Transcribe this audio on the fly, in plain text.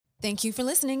Thank you for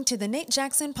listening to the Nate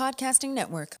Jackson Podcasting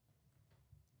Network.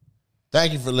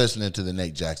 Thank you for listening to the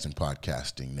Nate Jackson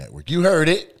Podcasting Network. You heard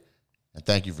it. And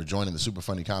thank you for joining the Super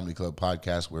Funny Comedy Club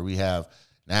podcast, where we have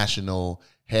national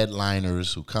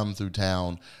headliners who come through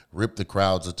town, rip the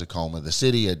crowds of Tacoma, the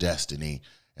city of destiny,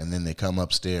 and then they come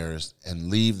upstairs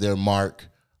and leave their mark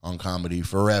on comedy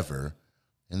forever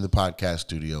in the podcast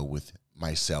studio with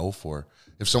myself, or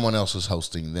if someone else is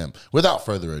hosting them. Without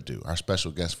further ado, our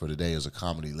special guest for today is a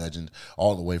comedy legend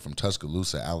all the way from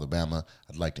Tuscaloosa, Alabama.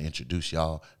 I'd like to introduce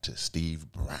y'all to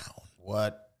Steve Brown.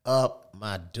 What up,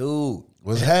 my dude?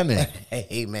 What's happening?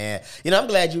 Hey, man. You know, I'm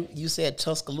glad you said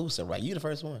Tuscaloosa, right? You the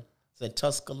first one. Said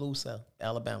Tuscaloosa,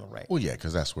 Alabama, right? Well, yeah,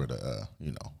 because that's where the,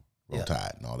 Roll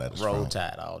Tide and all that is Roll from.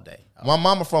 Tide all day. My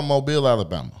mama from Mobile,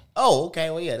 Alabama. Oh, okay.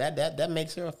 Well, yeah, that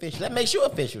makes her official. That makes you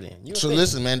official then. You So official.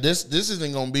 listen, man, this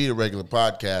isn't gonna be a regular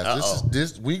podcast.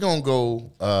 This we gonna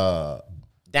go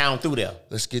Down through there.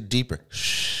 let's get deeper.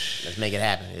 Let's make it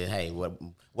happen. Hey,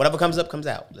 whatever comes up, comes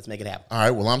out. Let's make it happen. All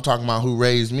right, well, I'm talking about who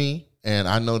raised me, and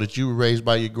I know that you were raised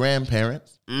by your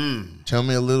grandparents. Tell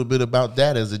me a little bit about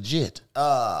that as a jit.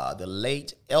 The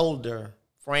late elder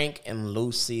Frank and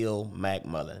Lucille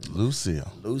McMullen.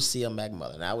 Lucille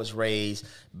McMullen. I was raised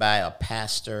by a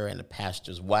pastor and a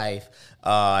pastor's wife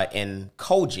in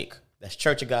Kojic. That's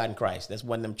Church of God in Christ. That's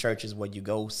one of them churches where you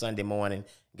go Sunday morning,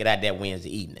 get out there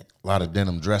Wednesday evening. A lot of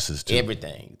denim dresses, too.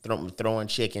 Everything. Throwing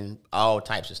chicken, all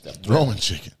types of stuff. Throwing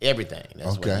chicken. Everything.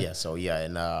 That's Okay. What, yeah. So, yeah,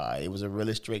 and it was a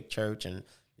really strict church. And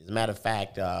as a matter of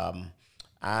fact, I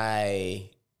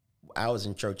was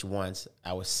in church once.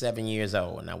 I was 7 years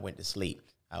old, and I went to sleep.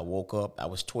 I woke up. I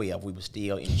was 12. We were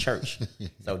still in church.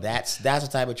 So that's the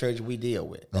type of church we deal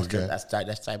with. That's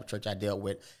the type of church I dealt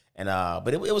with. And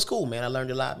but it was cool, man. I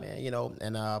learned a lot, man. You know,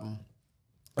 and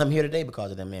I'm here today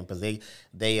because of them, man. Because they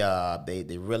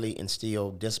really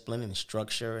instill discipline and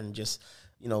structure and just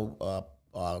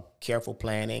careful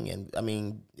planning. And I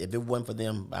mean, if it wasn't for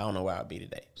them, I don't know where I'd be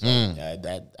today. So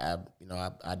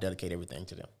I dedicate everything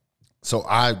to them. So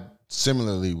I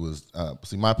similarly was.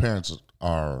 My parents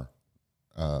were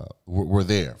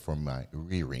there for my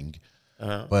rearing,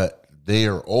 but they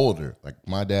are older. Like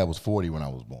my dad was 40 when I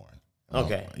was born.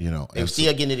 Okay, they're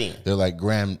still getting it in. They're like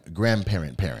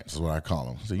grandparent parents is what I call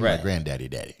them. So you Right. like granddaddy,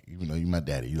 daddy. You know, you my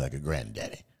daddy. You like a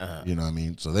granddaddy. You know what I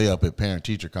mean? So they up at parent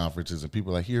teacher conferences and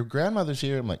people are like, your grandmother's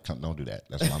here. I'm like, don't do that.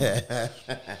 That's my mother.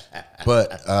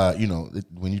 But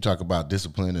when you talk about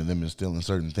discipline and them instilling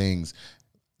certain things,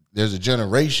 there's a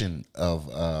generation of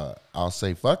I'll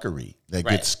say fuckery that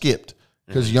Right. gets skipped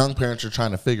because young parents are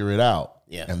trying to figure it out.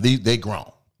 Yeah. And they grown.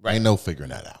 Right. Ain't no figuring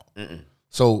that out.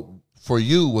 So for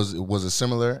you, was it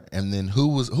similar? And then who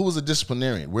was a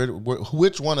disciplinarian?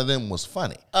 Which one of them was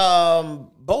funny?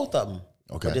 Both of them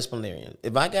Okay. were disciplinarian.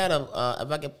 If I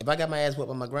got my ass whipped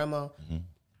by my grandma,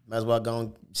 might as well go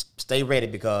and stay ready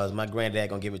because my granddad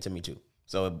gonna give it to me too.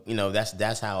 So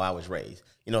that's how I was raised.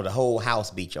 The whole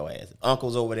house beat your ass.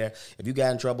 Uncles over there. If you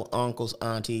got in trouble, uncles,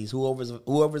 aunties,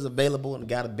 whoever's available and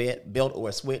got a belt or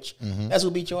a switch, that's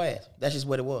who beat your ass. That's just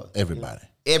what it was. Everybody.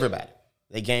 Everybody.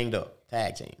 They ganged up,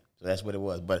 tag team. So that's what it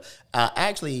was. But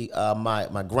actually,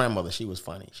 my grandmother, she was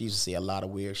funny. She used to see a lot of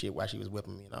weird shit while she was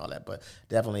whipping me and all that. But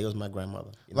definitely, it was my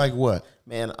grandmother. Like what?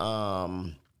 Man,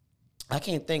 I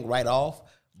can't think right off.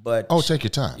 But Take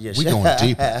your time. Yeah, We going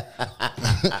deeper.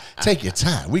 Take your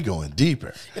time. We going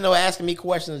deeper. Asking me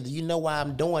questions. Do you know why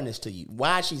I'm doing this to you?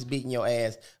 Why she's beating your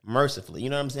ass mercifully? You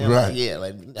know what I'm saying? Right.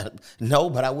 Like, no,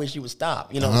 but I wish you would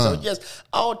stop. So just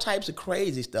all types of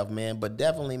crazy stuff, man. But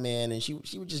definitely, man. And she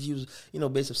would just use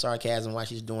bits of sarcasm while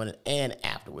she's doing it and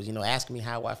afterwards. Asking me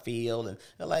how I feel and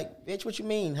they're like, bitch, what you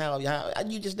mean? How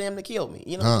you just damn near killed me?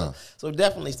 So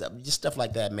definitely stuff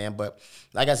like that, man. But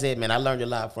like I said, man, I learned a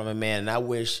lot from it, man. And I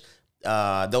wish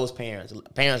those parents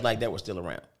like that were still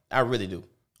around. I really do.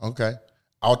 Okay.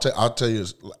 I'll tell you.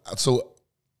 So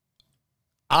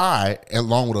I,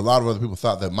 along with a lot of other people,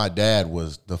 thought that my dad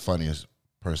was the funniest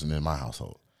person in my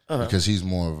household because he's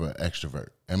more of an extrovert.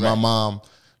 And my mom,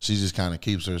 she just kind of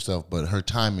keeps herself, but her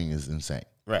timing is insane.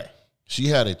 Right. She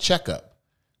had a checkup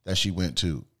that she went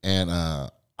to, and I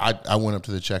went up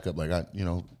to the checkup, like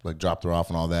dropped her off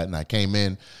and all that, and I came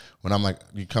in when I'm like,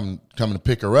 you coming to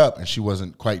pick her up, and she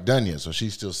wasn't quite done yet, so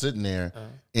she's still sitting there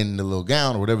in the little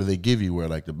gown or whatever they give you, where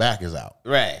like the back is out,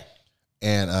 Right.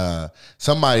 and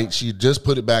she just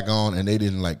put it back on, and they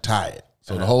didn't like tie it,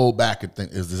 so the whole back of thing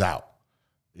is out,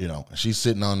 and she's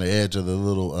sitting on the edge of the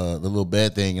little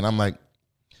bed thing, and I'm like,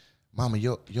 Mama,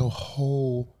 your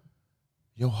whole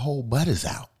butt is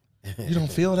out. You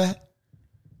don't feel that?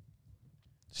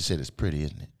 She said, it's pretty,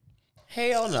 isn't it?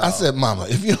 Hell no. I said, Mama,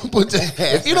 if you don't put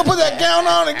that gown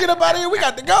on and get up out of here, we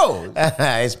got to go.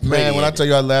 It's pretty. Man, when I tell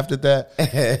you I laughed at that,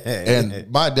 and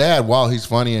my dad, while he's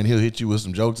funny and he'll hit you with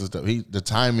some jokes and stuff, the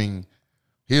timing,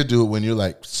 he'll do it when you're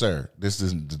like, sir, this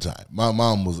isn't the time. My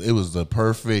mom it was the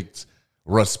perfect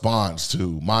response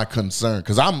to my concern,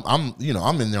 because I'm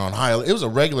in there on high. It was a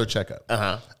regular checkup.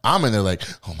 I'm in there like,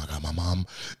 oh my God, my mom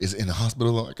is in the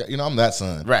hospital. I'm that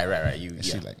son. Right.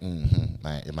 She's like,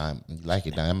 I like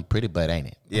it. I'm pretty butt, ain't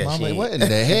it? Yeah, Mom, like, what in the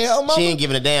hell, Mama? She ain't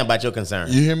giving a damn about your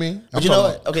concern. You hear me? But you know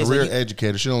what? Okay, career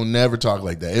educator. She don't never talk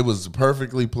like that. It was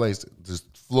perfectly placed.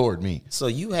 Just floored me. So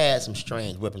you had some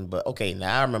strange whipping, but okay.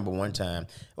 Now I remember one time,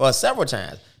 well, several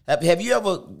times. Have you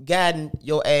ever gotten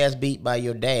your ass beat by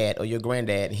your dad or your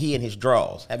granddad? He in his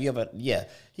drawers. Have you ever? Yeah,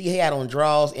 he had on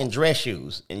drawers and dress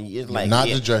shoes, and it's like not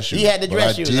the dress shoes. He had the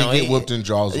dress shoes. I did get whooped in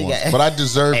drawers once, but I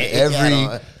deserved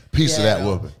every piece of that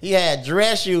whooping. He had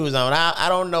dress shoes on. I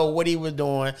don't know what he was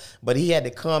doing, but he had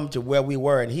to come to where we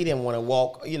were, and he didn't want to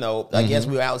walk. I guess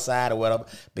we were outside or whatever.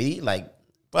 But he like,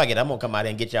 fuck it, I'm gonna come out there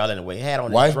and get y'all anyway. He had on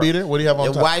wife beater. What do you have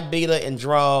on top? White beater and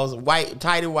drawers,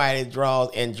 tighty whitey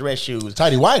drawers and dress shoes.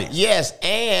 Tighty whitey. Yes,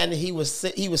 and he was.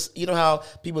 You know how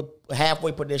people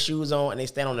halfway put their shoes on and they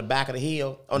stand on the back of the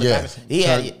heel. On the back. He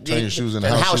had turn your shoes into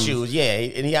house shoes. Yeah,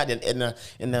 and he had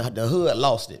the hood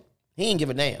lost it. He didn't give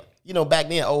a damn. Back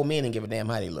then old men didn't give a damn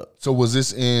how they looked. So was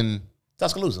this in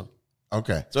Tuscaloosa?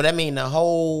 Okay. So that means the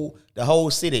whole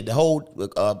city,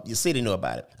 your city knew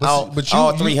about it. All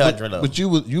 300 of them. But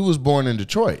you was born in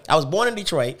Detroit. I was born in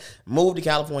Detroit, moved to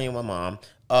California with my mom.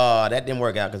 That didn't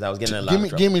work out because I was getting in a lot of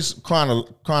trouble. Give me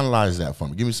chronologize that for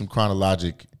me. Give me some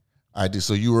chronologic idea.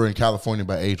 So you were in California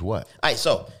by age what? All right,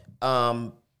 so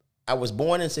I was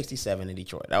born in '67 in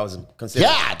Detroit. I was considered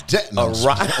I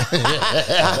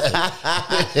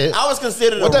was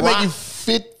considered what that make you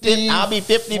 50? I'll be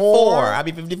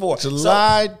 54.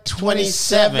 July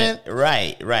 27th.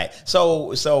 Right.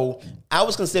 So I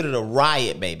was considered a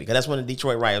riot baby because that's when the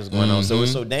Detroit riot was going on. So it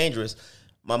was so dangerous.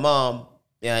 My mom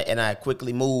and I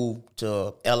quickly moved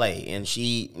to LA, and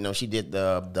she did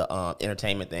the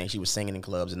entertainment thing. She was singing in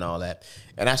clubs and all that.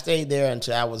 And I stayed there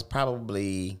until I was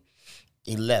probably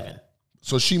 11.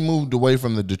 So she moved away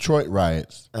from the Detroit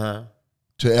riots to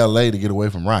LA to get away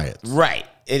from riots. Right.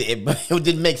 It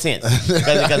didn't make sense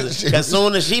because as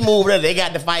soon as she moved there, they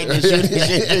got to fight and shooting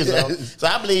and shit. So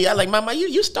I believe I like Mama.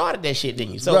 You started that shit,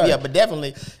 didn't you? So yeah, but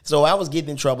definitely. So I was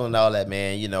getting in trouble and all that,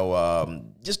 man.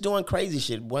 Just doing crazy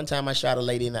shit. One time I shot a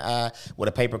lady in the eye with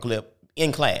a paper clip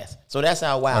in class. So that's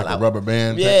how wild. Like a rubber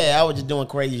band. Yeah, I was just doing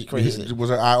crazy shit.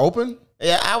 Was her eye open?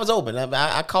 Yeah, I was open.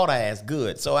 I caught her ass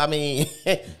good. So, I mean,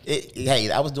 hey,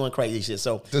 I was doing crazy shit.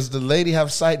 So does the lady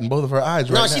have sight in both of her eyes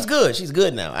right now? No, she's good. She's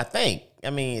good now, I think. I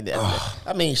mean,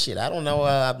 shit, I don't know.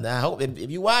 I hope if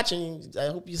you're watching, I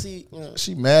hope you see.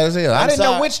 She mad as hell. I didn't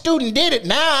know which student did it.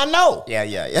 Now I know. Yeah.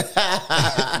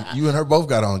 You and her both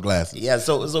got on glasses. Yeah,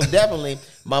 so definitely,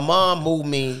 my mom moved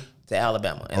me to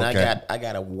Alabama, and I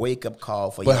got a wake up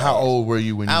call for you. But how old were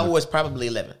you when you? I was probably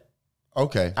 11.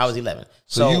 Okay, I was 11.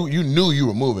 So you knew you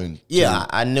were moving. Yeah,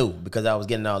 I knew because I was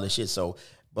getting all this shit. So,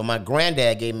 but my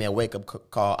granddad gave me a wake up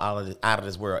call out of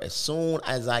this world. As soon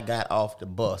as I got off the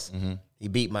bus, he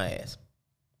beat my ass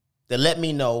to let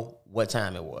me know what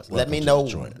time it was. Let me know.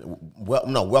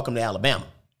 Welcome to Alabama.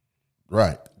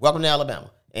 Right. Welcome to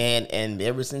Alabama. And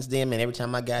ever since then, man, every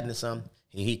time I got into something,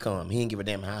 he come. He didn't give a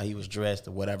damn how he was dressed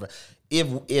or whatever.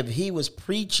 If he was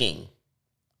preaching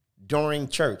during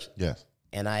church, yes.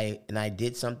 And I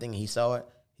did something, he saw it,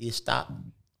 he'd stop,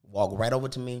 walk right over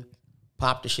to me,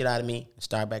 pop the shit out of me, and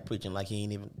start back preaching like he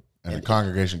ain't even. And the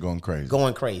congregation going crazy.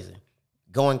 Going crazy.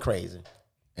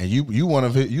 And you one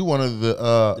of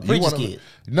the preacher's kid.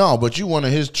 No, but you one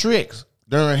of his tricks.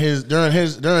 During his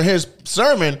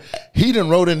sermon, he done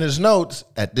wrote in his notes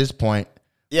at this point.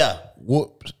 Yeah.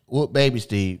 Whoop baby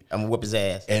Steve. I'm gonna whip his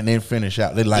ass. And then finish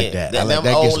out. They like that. Them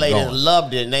old ladies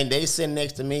loved it. And they sit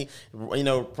next to me,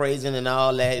 praising and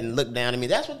all that, and look down at me.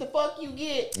 That's what the fuck you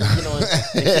get.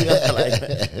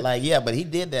 Yeah, but he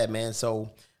did that, man.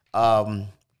 So,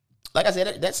 like I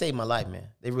said, that saved my life, man.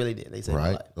 They really did. They saved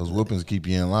my life. Those whoopings keep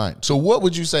you in line. So what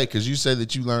would you say? Because you said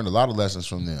that you learned a lot of lessons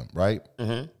from them, right?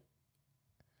 Mm-hmm.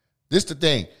 This the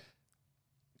thing.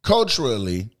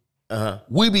 Culturally,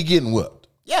 we be getting whooped.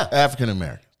 Yeah. African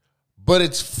Americans. But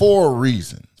it's for a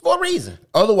reason.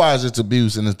 Otherwise, it's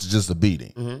abuse and it's just a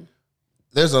beating. Mm-hmm.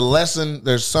 There's a lesson.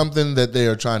 There's something that they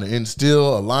are trying to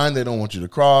instill, a line they don't want you to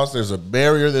cross. There's a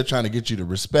barrier they're trying to get you to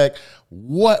respect.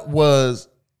 What was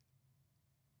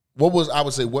I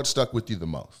would say, what stuck with you the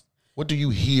most? What do you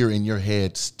hear in your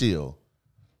head still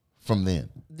from then?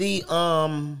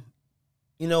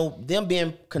 them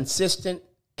being consistent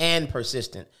and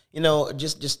persistent.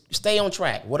 Just stay on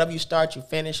track. Whatever you start, you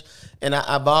finish. And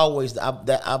I've always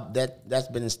that's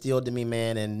been instilled in me,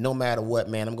 man. And no matter what,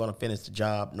 man, I'm going to finish the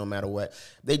job. No matter what,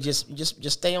 they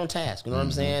just stay on task. You know what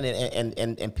I'm saying?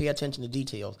 And pay attention to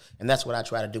details. And that's what I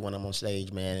try to do when I'm on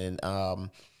stage, man. And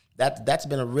that's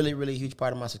been a really, really huge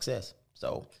part of my success.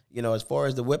 So as far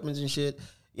as the whippings and shit,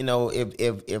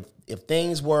 if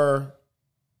things were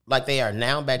like they are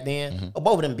now back then,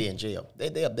 both of them be in jail. They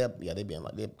be in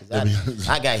like that. Because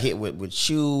I got hit with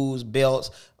shoes, belts,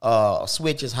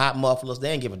 switches, hot mufflers.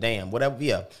 They ain't give a damn. Whatever,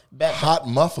 hot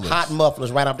mufflers. Hot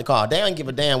mufflers right off the car. They don't give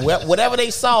a damn. Whatever they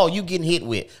saw, you getting hit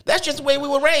with. That's just the way we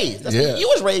were raised. You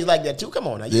was raised like that too. Come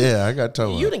on now. I got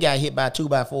told. You done got hit by a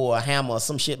 2x4 or a hammer or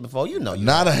some shit before.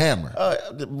 Not a hammer.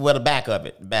 Well, the back of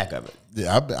it.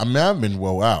 Yeah, I've been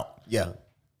woe out. Yeah.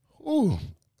 Ooh,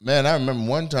 man, I remember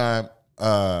one time.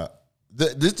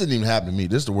 This didn't even happen to me.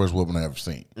 This is the worst whooping I ever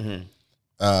seen.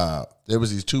 There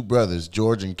was these two brothers,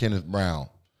 George and Kenneth Brown,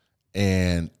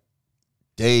 and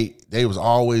they was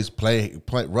always play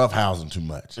roughhousing too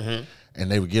much.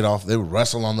 And they would get off. They would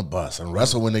wrestle on the bus and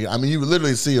wrestle when they. I mean, you would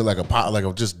literally see like a pot,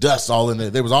 like just dust all in there.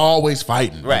 They was always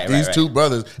fighting. Right. These two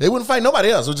brothers, they wouldn't fight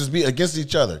nobody else. It would just be against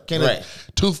each other.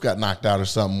 Kenneth Tooth got knocked out or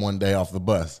something one day off the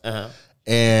bus,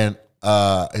 and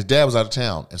his dad was out of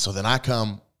town, and so then I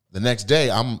come. The next day,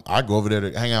 I go over there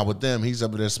to hang out with them. He's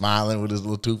up there smiling with his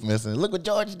little tooth missing. Look what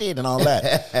George did and all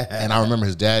that. And I remember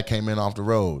his dad came in off the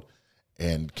road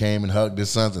and came and hugged his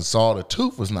sons and saw the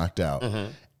tooth was knocked out.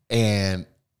 And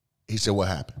he said, "What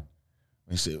happened?"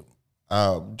 He said,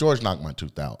 "George knocked my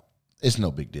tooth out. It's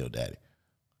no big deal, Daddy."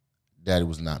 Daddy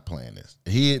was not playing this.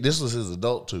 This was his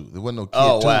adult tooth. There wasn't no kid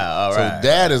tooth. Oh, wow. All right. So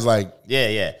Dad is like,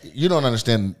 yeah. You don't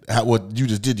understand what you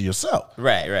just did to yourself.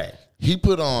 Right. He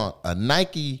put on a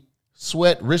Nike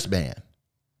sweat wristband.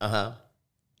 And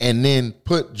then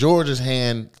put George's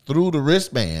hand through the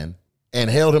wristband and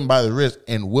held him by the wrist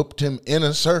and whipped him in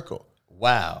a circle.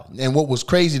 Wow. And what was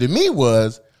crazy to me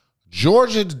was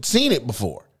George had seen it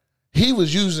before. He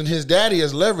was using his daddy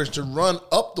as leverage to run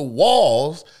up the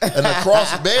walls and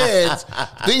across beds,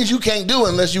 things you can't do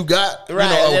unless you got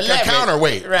a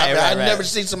counterweight. I've never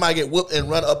seen somebody get whooped and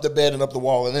run up the bed and up the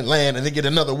wall and then land and then get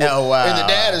another whoop. Oh, wow. And the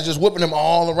dad is just whooping him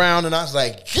all around. And I was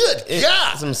like, good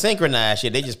God. Some synchronized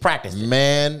shit. They just practiced it.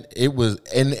 Man, it was,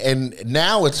 and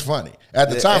now it's funny. At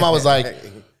the time, I was like,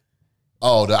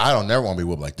 I don't never want to be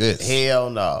whooped like this. Hell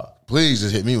no. Please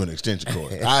just hit me with an extension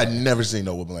cord. I had never seen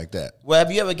no whooping like that. Well, have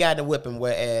you ever gotten a whipping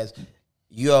whereas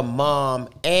your mom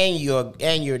and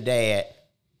your dad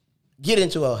get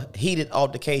into a heated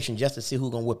altercation just to see who's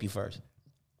gonna whip you first?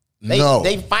 No.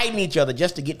 They fighting each other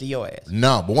just to get to your ass.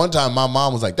 No, but one time my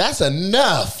mom was like, "That's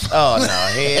enough." Oh no,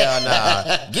 hell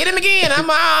no! Get him again.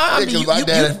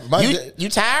 You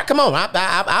tired? Come on,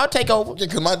 I'll take over.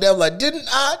 Because my dad was like, "Didn't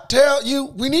I tell you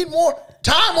we need more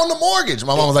time on the mortgage?"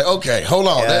 My mom was like, "Okay, hold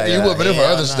on, you whipping him for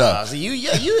other stuff." So your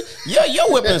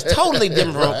whipping is totally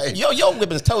different from Right. your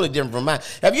whipping is totally different from mine.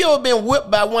 Have you ever been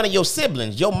whipped by one of your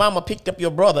siblings? Your mama picked up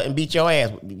your brother and beat your ass.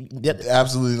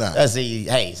 Absolutely not. See,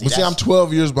 I'm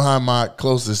 12 years behind my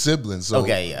closest sibling, so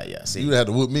See, you had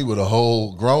to whip me with a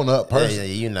whole grown up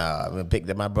person. I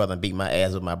picked up my brother and beat my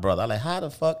ass with my brother. I'm like, how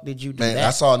the fuck did you do that? I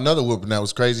saw another whooping that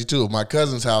was crazy too. At my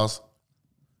cousin's house,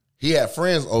 he had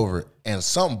friends over and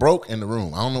something broke in the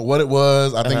room. I don't know what it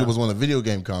was. I think it was one of the video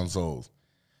game consoles.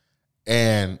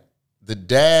 And the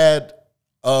dad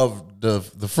of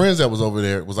the friends that was over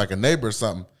there was like a neighbor or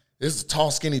something. This is a tall,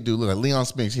 skinny dude. Look like Leon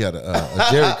Spinks. He had a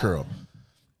Jerry curl.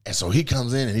 And so he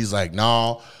comes in and he's like,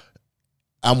 "No,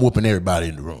 I'm whooping everybody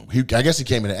in the room." I guess he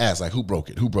came in and asked, like, who broke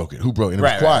it? And it was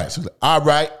quiet. Right. So he's like, "All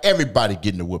right, everybody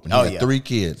getting the whooping." He had 3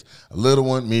 kids, a little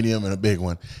one, medium, and a big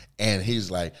one. And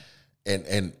he's like,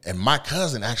 and my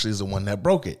cousin actually is the one that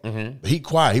broke it. But he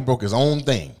quiet. He broke his own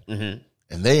thing. And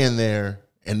they in there,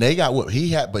 and they got whooped. He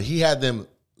had them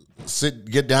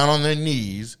get down on their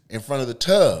knees in front of the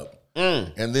tub.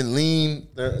 And then lean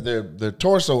their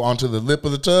torso onto the lip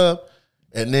of the tub.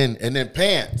 And then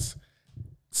pants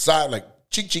side, like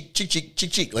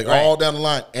cheek, like all down the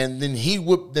line. And then he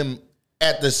whipped them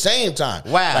at the same time.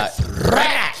 Wow. Like,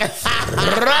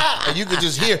 and you could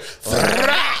just hear,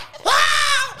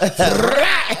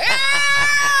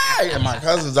 and my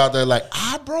cousin's out there like,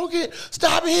 "I broke it.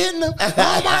 Stop hitting them.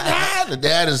 Oh my God." The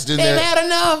dad is in there. Ain't had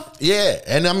enough. Yeah.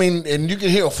 And I mean, and you can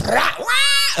hear,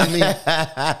 I mean,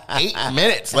 8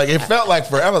 minutes. Like, it felt like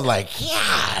forever. Like,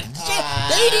 yeah,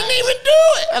 they didn't even do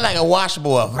it. Like a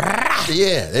washboard.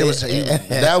 Yeah, that was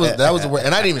the word.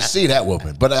 And I didn't even see that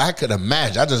whooping, but I could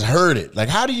imagine. I just heard it. Like,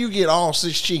 how do you get all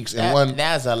 6 cheeks in one?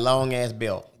 That's a long ass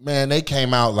belt. Man, they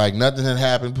came out like nothing had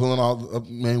happened, pulling all.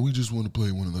 Man, we just want to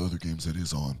play one of the other games that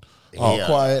is on. All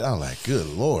quiet. I'm like, good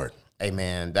Lord. Hey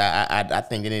man, I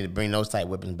think they need to bring those type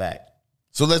whippings back.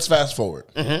 So let's fast forward.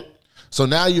 Mm-hmm. So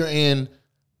now you're in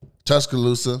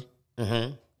Tuscaloosa.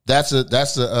 Mm-hmm. That's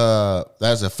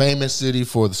a famous city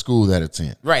for the school that it's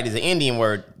in. Right, it's an Indian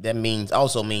word that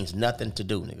also means nothing to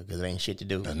do, nigga, because it ain't shit to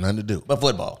do. Got nothing to do. But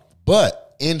football.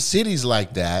 But in cities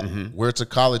like that, where it's a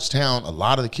college town, a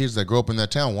lot of the kids that grow up in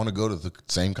that town want to go to the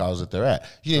same college that they're at.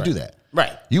 You didn't do that.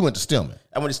 Right. You went to Stillman.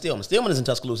 I went to Stillman. Stillman is in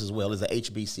Tuscaloosa as well. It's a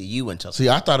HBCU in Tuscaloosa. See,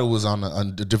 I thought it was on a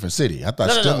different city. I thought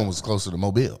Stillman was closer to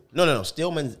Mobile. No.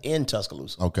 Stillman's in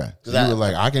Tuscaloosa. Okay. So you were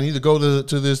like, I can either go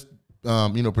to this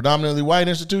predominantly white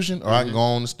institution, or I can go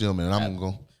on to Stillman, and I'm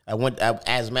going to go.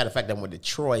 As a matter of fact, I went to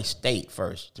Troy State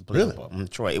first to play football.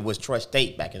 Troy. It was Troy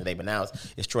State back in the day, but now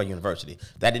it's Troy University.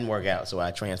 That didn't work out, so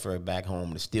I transferred back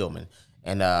home to Stillman.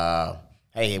 And,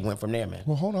 hey, it went from there, man.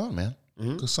 Well, hold on, man.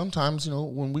 Because sometimes,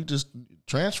 when we just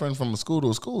transferring from a school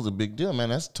to a school is a big deal, man.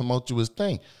 That's a tumultuous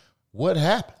thing. What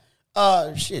happened?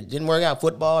 Shit, didn't work out.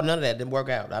 Football, none of that didn't work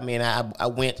out. I mean, I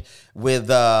went with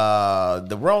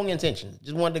the wrong intentions.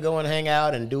 Just wanted to go and hang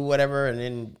out and do whatever, and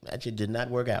then that shit did not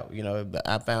work out.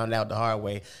 I found out the hard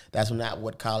way. That's not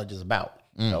what college is about.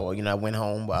 So, I went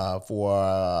home for,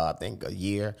 I think, a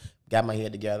year, got my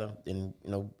head together, and,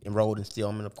 enrolled in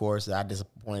Stillman, of course. I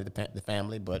disappointed the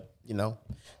family, but,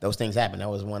 those things happen. That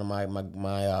was one of my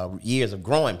years of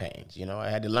growing pains. I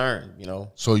had to learn,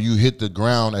 So you hit the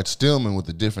ground at Stillman with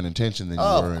a different intention than you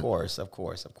were. Of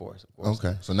course.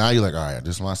 Okay. So now you're like, all right,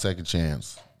 this is my second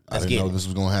chance. I didn't know this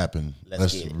was going to happen.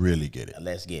 Let's really get it.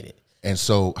 Let's get it. And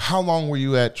so how long were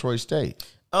you at Troy State?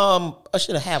 I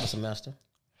should have half a semester.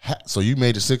 So you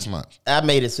made it 6 months. I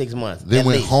made it 6 months. Then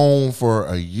went home for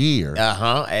a year.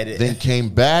 Then came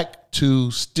back to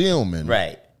Stillman.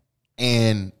 Right.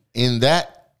 And in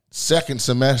that second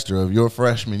semester of your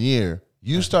freshman year,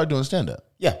 you start doing stand-up.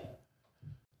 Yeah.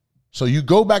 So you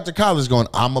go back to college going,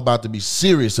 I'm about to be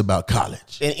serious about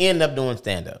college. And end up doing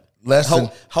stand-up.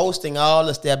 Hosting all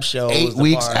the step shows. 8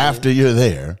 weeks parties, after you're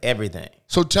there. Everything.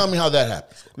 So tell me how that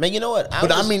happens. Man, you know what? I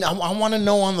want to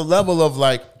know on the level of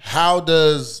like, how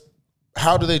do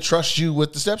they trust you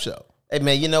with the step show? Hey,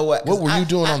 man, you know what? What were you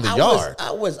doing on the yard?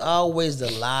 I was always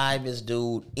the livest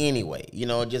dude anyway,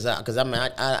 just because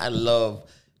I love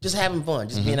just having fun,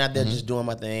 just being out there, just doing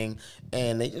my thing.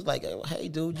 And they just like, hey,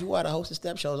 dude, you ought to host the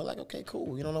step shows. I'm like, okay,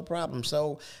 cool, no problem.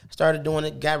 So started doing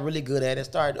it, got really good at it,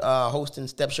 started hosting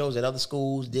step shows at other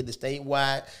schools, did the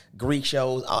statewide Greek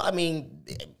shows. I mean,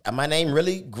 my name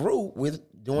really grew with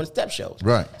doing step shows.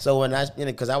 Right. So when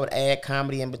because I would add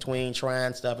comedy in between,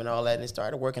 trying stuff and all that, and it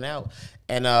started working out.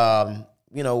 And, I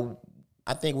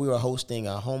think we were hosting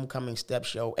a homecoming step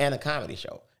show and a comedy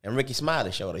show. And Ricky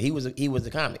Smiley showed up. He was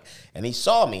the comic. And he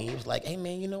saw me. He was like, hey,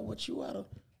 man, you know what? You ought to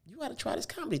try this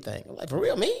comedy thing. I'm like, for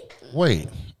real, me? Wait.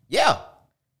 Yeah.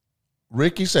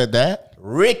 Ricky said that?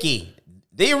 Ricky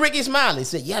Smiley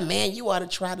said, yeah, man, you ought to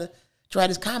try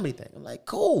this comedy thing. I'm like,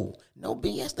 cool. No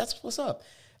BS. That's what's up.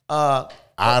 I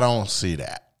don't see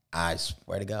that. I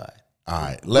swear to God. All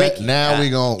right. We're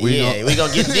gonna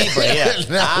get deeper. I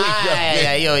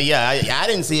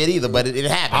didn't see it either, but it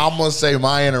happened. I'm gonna say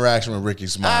my interaction with Ricky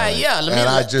Smiley.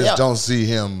 I just don't see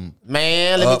him.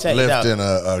 Man, let me tell you, uplifting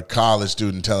a college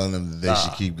student, telling them that they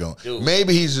should keep going. Dude.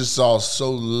 Maybe he just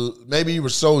maybe he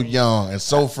was so young and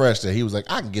so fresh that he was like,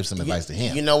 I can give some advice to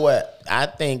him. You know what? I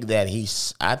think that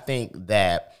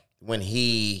when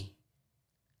he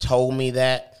told me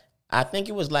that, I think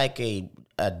it was like a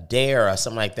dare or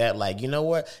something like that. Like, you know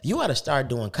what? You ought to start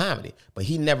doing comedy. But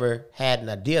he never had an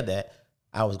idea that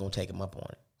I was going to take him up on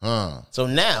it. So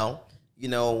now,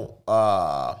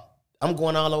 I'm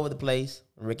going all over the place,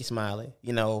 Ricky Smiley,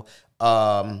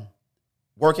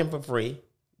 working for free,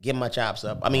 getting my chops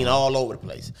up. I mean, all over the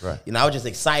place. Right. I was just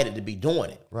excited to be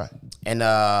doing it. Right. And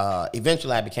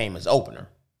eventually I became his opener.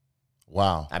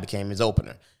 Wow. I became his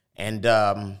opener. And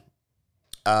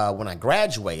when I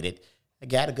graduated, I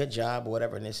got a good job or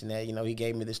whatever and this and that. He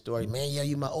gave me this story. Man, yeah,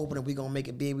 you my opener. We gonna make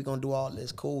it big. We gonna do all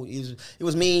this. Cool. It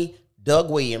was me,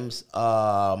 Doug Williams.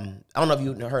 I don't know if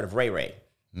you heard of Ray Ray.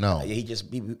 No.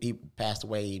 He passed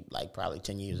away like probably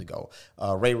 10 years ago.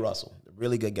 Ray Russell,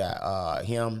 really good guy.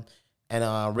 Him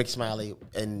and Rick Smiley.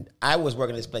 And I was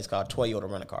working at this place called Toyota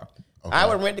Rent-A-Car. Okay. I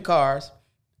would rent the cars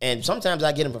And sometimes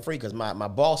I get them for free because my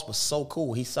boss was so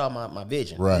cool. He saw my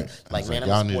vision. Right. Like, man,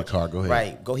 y'all need a car. Go ahead.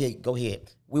 Right. Go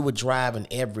ahead. We were driving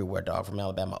everywhere, dog, from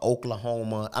Alabama,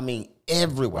 Oklahoma. I mean,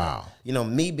 everywhere. Wow. You know,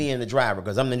 me being the driver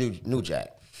because I'm the new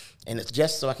jack. And it's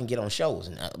just so I can get on shows.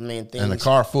 And I mean, things. And the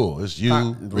car full. It's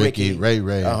you, Ricky, Ray,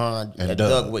 and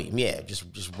Doug Williams. Yeah,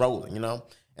 just rolling, you know.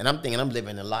 And I'm thinking I'm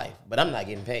living a life, but I'm not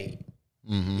getting paid.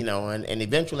 Mm-hmm. You know, and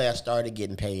eventually I started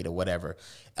getting paid or whatever.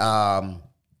 Long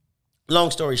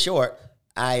story short,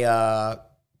 I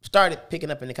started picking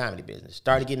up in the comedy business.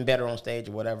 Started getting better on stage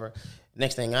or whatever.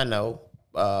 Next thing I know,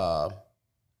 I'm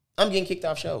getting kicked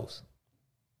off shows.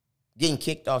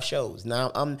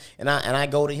 Now I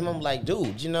go to him. I'm like,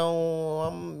 dude,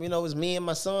 it's me and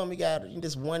my son. We got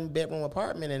this 1-bedroom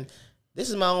apartment, and this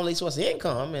is my only source of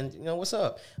income. And what's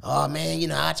up? Oh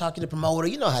man, I talk to the promoter.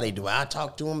 You know how they do. I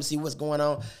talk to him, see what's going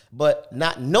on. But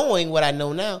not knowing what I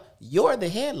know now, you're the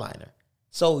headliner,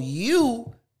 so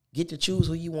you get to choose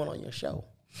who you want on your show.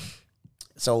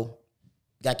 So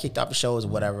got kicked off the shows or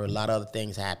whatever. A lot of other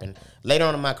things happened. Later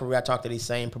on in my career, I talked to these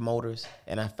same promoters,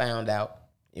 and I found out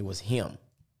it was him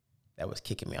that was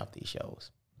kicking me off these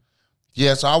shows.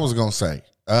 Yeah, so I was going to say.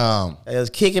 It was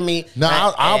kicking me.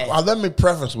 Now, I'll let me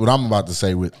preface what I'm about to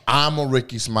say with I'm a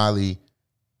Rickey Smiley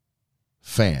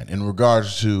fan in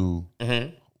regards to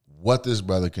what this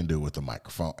brother can do with the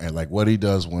microphone and like what he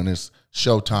does when it's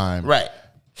showtime. Right.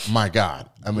 My God.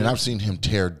 I mean, I've seen him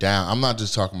tear down. I'm not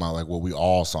just talking about like what we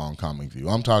all saw on Comic View.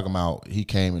 I'm talking about he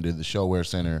came and did the Showware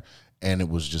Center, and it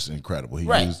was just incredible.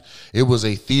 It was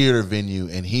a theater venue,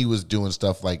 and he was doing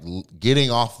stuff like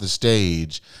getting off the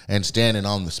stage and standing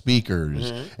on the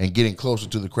speakers and getting closer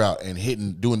to the crowd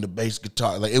and doing the bass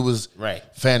guitar. Like, it was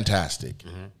fantastic.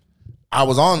 I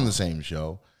was on the same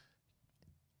show,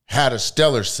 had a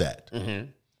stellar set,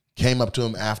 came up to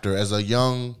him after as a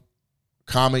young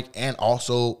comic and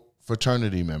also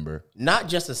fraternity member. Not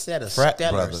just a set, a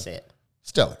stellar set.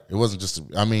 Stellar. It wasn't just.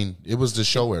 It was the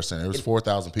Showware Center. It was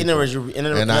 4,000 people,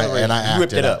 and I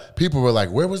ripped it up. People were like,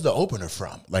 "Where was the opener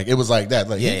from?" Like, it was like that.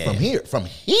 Like, from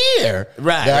here.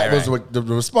 Right. That was what the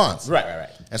response. Right.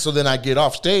 And so then I get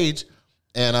off stage,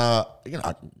 and I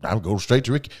would go straight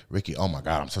to Ricky. Ricky, oh my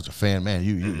God, I'm such a fan, man.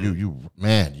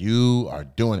 You are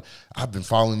doing it. I've been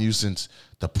following you since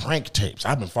the prank tapes.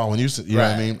 I've been following you since, you know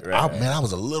what I mean? Man, I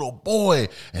was a little boy,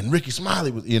 and Rickey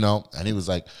Smiley was, and he was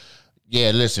like,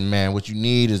 yeah, listen, man, what you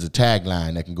need is a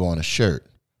tagline that can go on a shirt.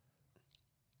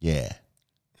 Yeah.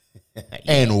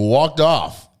 And walked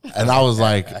off. And I was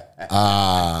like,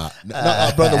 no,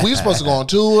 brother, we supposed to go on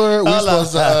tour. We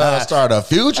supposed to start a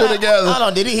future together. Hold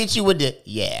on, did he hit you with the,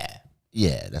 yeah?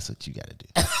 Yeah, that's what you got to do.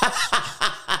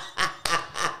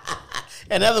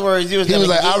 In other words, he was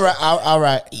like, all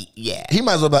right. Yeah. He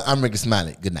might as well be like, I'm Rickey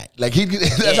Smiley. Good night. Like,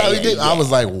 that's how he did. Yeah. I was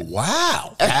like,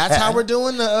 wow. That's how we're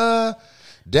doing the,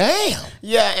 damn.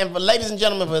 Yeah, and for ladies and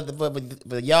gentlemen,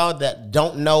 for y'all that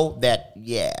don't know that,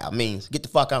 means get the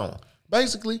fuck on.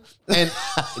 Basically. And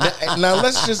now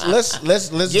let's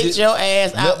get your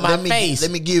ass out my face.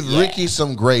 Let me give Ricky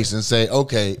some grace and say,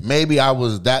 okay, maybe I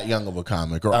was that young of a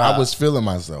comic, or I was feeling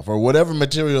myself, or whatever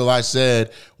material I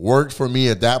said worked for me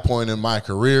at that point in my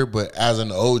career. But as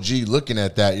an OG looking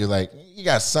at that, you're like, you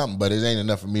got something, but it ain't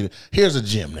enough for me to. Here's a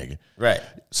gym, nigga. Right.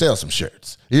 Sell some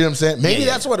shirts. You know what I'm saying? Maybe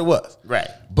that's what it was. Right.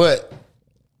 But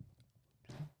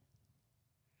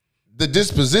the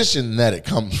disposition that it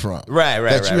comes from. Right.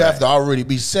 That you have to already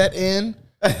be set in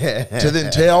to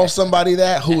then tell somebody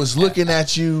that who is looking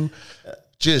at you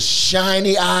just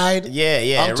shiny-eyed.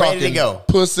 Yeah. I'm ready talking to go.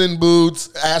 Puss in Boots,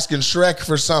 asking Shrek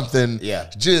for something. Yeah.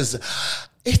 Just,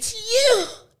 it's you.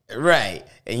 Right.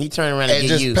 And he turned around and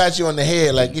just pat you on the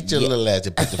head like, get your little ass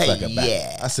to put the fuck up back.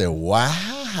 Yeah. I said,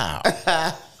 wow.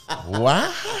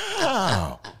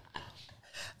 Wow.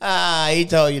 He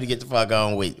told you to get the fuck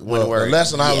on with one word. The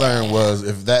lesson I learned was,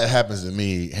 if that happens to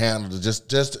me, handle it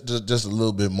just a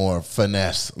little bit more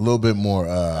finesse, a little bit more.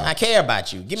 I care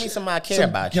about you. Give me some. I care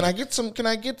about you. Can I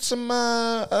get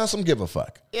some give a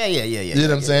fuck? Yeah. You know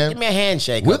what I'm saying? Give me a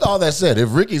handshake. With all that said,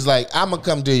 if Ricky's like, I'm gonna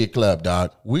come to your club,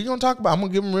 dog, we gonna talk about. I'm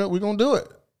gonna give him real. We gonna do it.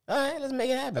 All right, let's make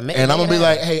it happen. I'm gonna be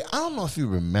like, hey, I don't know if you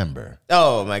remember.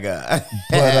 Oh my God.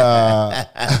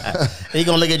 But he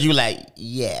gonna look at you like,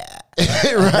 yeah.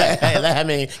 Right. I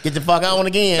mean, get the fuck on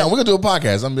again. No, we're gonna do a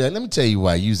podcast. I'm gonna be like, let me tell you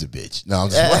why you's a bitch. No, I'm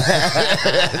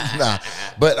just nah.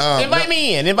 But invite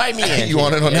me in. You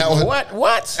want it on that one?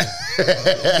 What?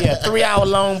 Yeah, 3-hour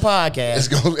long podcast.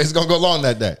 It's gonna go long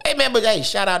that day. Hey man, but hey,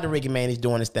 shout out to Ricky, man. He's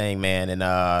doing his thing, man. And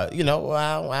I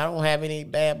don't have any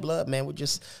bad blood, man.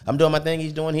 I'm doing my thing,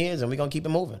 he's doing his, and we're gonna keep it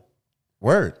moving.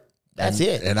 Word. That's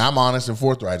it. And I'm honest and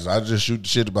forthright. So I just shoot the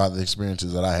shit about the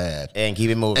experiences that I had. And keep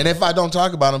it moving. And if I don't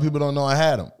talk about them, people don't know I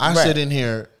had them. I sit in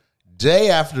here day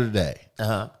after day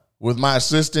with my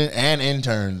assistant and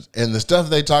interns, and the stuff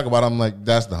they talk about, I'm like,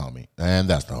 that's the homie, and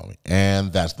that's the homie,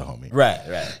 and that's the homie. Right.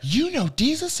 You know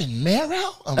Jesus and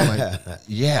Mero? I'm like,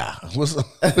 yeah.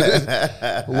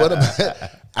 What about?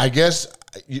 I guess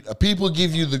people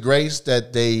give you the grace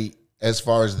that they, as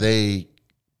far as they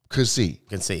could see.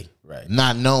 Can see, right.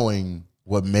 Not knowing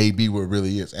what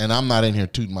really is. And I'm not in here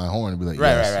tooting my horn and be like,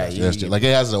 right. Like,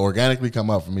 it has to organically come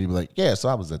up for me to be like, yeah, so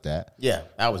I was at that. Yeah,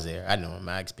 I was there. I know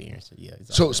my experience. Yeah.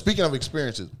 So speaking of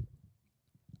experiences,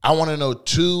 I want to know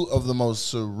 2 of the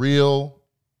most surreal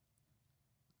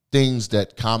things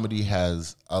that comedy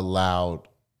has allowed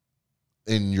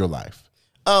in your life.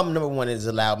 Number one, it's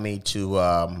allowed me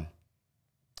to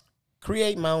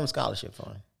create my own scholarship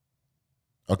fund.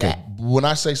 Okay. When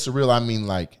I say surreal, I mean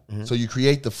like, so you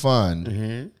create the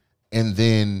fund and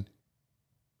then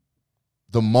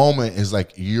the moment is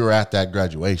like you're at that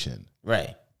graduation.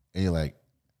 Right. And you're like,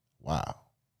 wow.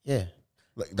 Yeah.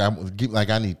 Like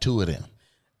I need 2 of them.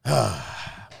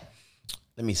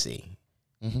 Let me see.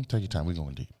 Take your time. We're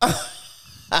going deep.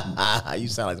 You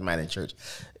sound like somebody in church.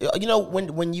 You know,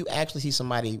 when you actually see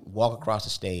somebody walk across the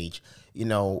stage, you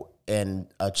know, and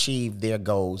achieve their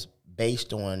goals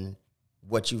based on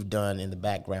what you've done in the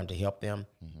background to help them,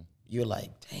 you're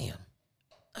like, damn,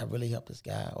 I really helped this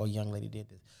guy or young lady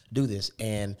do this.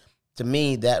 And to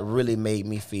me, that really made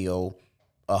me feel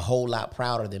a whole lot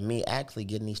prouder than me actually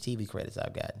getting these TV credits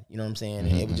I've gotten. You know what I'm saying?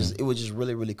 And it was just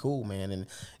really, really cool, man. And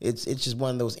it's just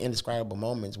one of those indescribable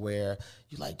moments where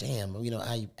you're like, damn, you know,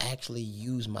 I actually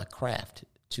use my craft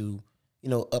to, you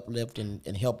know, uplift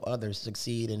and help others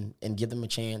succeed and give them a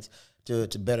chance to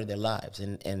better their lives.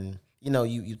 And you know,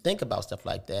 you think about stuff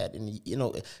like that, and you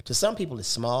know, to some people it's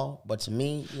small, but to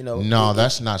me, you know, no,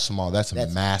 that's not small. That's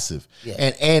massive.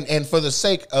 Yeah. And for the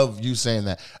sake of you saying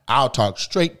that, I'll talk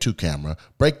straight to camera,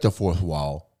 break the fourth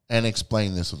wall, and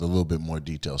explain this with a little bit more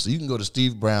detail. So you can go to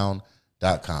SteveBrown.com,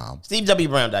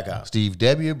 SteveWBrown.com,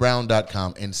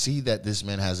 SteveWBrown.com, and see that this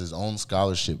man has his own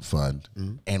scholarship fund.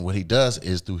 And what he does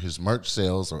is through his merch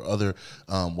sales or other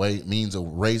means of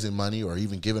raising money, or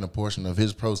even giving a portion of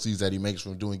his proceeds that he makes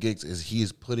from doing gigs, is he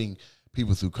is putting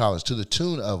people through college to the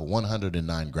tune of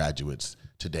 109 graduates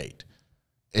to date.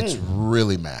 It's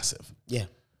really massive. Yeah.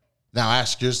 Now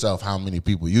ask yourself how many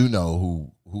people you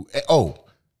know who. Oh,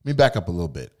 let me back up a little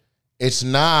bit. It's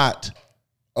not,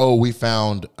 oh, we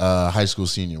found a high school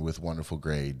senior with wonderful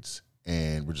grades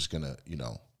and we're just going to, you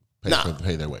know,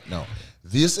 pay their way. No,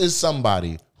 this is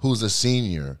somebody who's a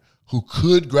senior who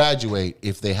could graduate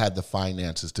if they had the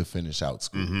finances to finish out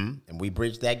school. And we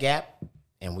bridged that gap,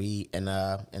 and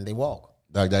they walk.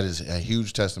 Like, that is a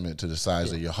huge testament to the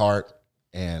size of your heart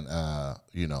and,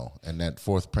 you know, and that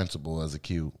fourth principle as a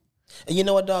cue. And you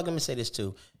know what, dog? Let me say this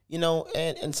too. You know,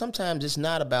 and sometimes it's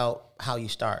not about how you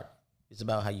start. It's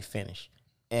about how you finish.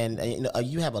 And you know,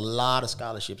 you have a lot of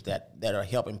scholarships that are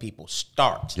helping people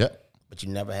start. Yep. But you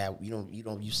never have,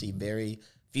 you see very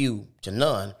few to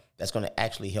none that's going to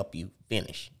actually help you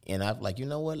finish. And I'm like, you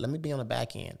know what? Let me be on the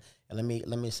back end, and let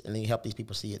me help these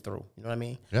people see it through. You know what I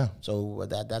mean? Yeah. So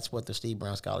that's what the Steve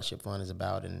Brown Scholarship Fund is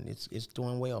about, and it's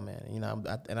doing well, man. You know,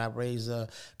 I raised a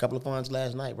couple of funds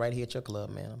last night right here at your club,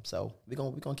 man. So we're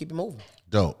gonna keep it moving.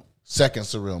 Dope. Second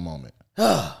surreal moment.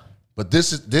 But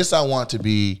this I want to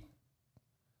be.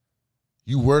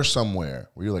 You were somewhere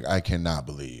where you're like, I cannot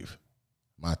believe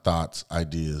my thoughts,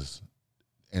 ideas,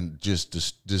 and just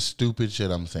this stupid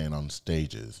shit I'm saying on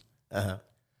stages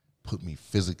put me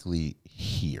physically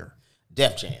here.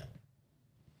 Def Jam.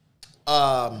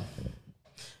 I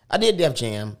did Def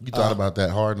Jam. You thought about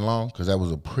that hard and long? Because that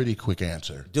was a pretty quick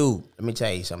answer. Dude, let me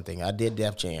tell you something. I did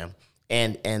Def Jam.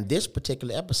 And this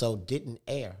particular episode didn't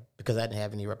air because I didn't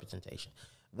have any representation.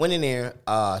 Went in there,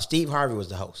 Steve Harvey was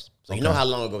the host. So you know how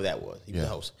long ago that was. He was the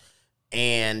host.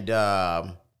 And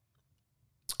I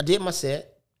did my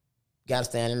set, got a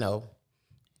standing O.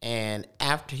 And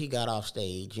after he got off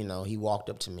stage, you know, he walked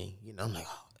up to me. You know, I'm like,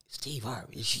 oh, Steve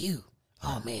Harvey, it's you.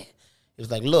 Oh, man. He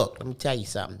was like, look, let me tell you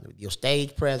something. With your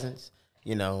stage presence,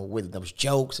 you know, with those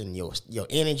jokes and your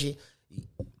energy,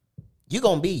 you're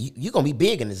gonna be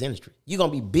big in this industry. You're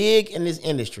gonna be big in this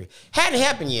industry. Hadn't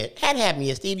happened yet.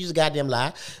 Steve, you just goddamn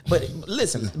lie. But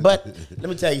listen, let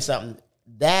me tell you something.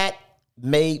 That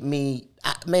made me,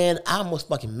 I almost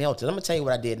fucking melted. I'm gonna tell you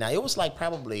what I did now. It was like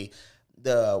probably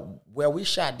where we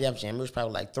shot Def Jam, it was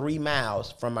probably like 3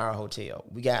 miles from our hotel.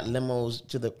 We got limos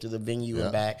to the venue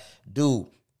and back. Dude,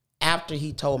 after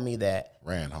he told me that,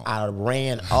 ran home. I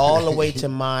ran all the way to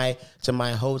my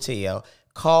hotel,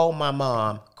 called my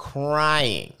mom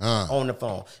crying on the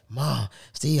phone. Mom,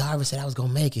 Steve Harvey said I was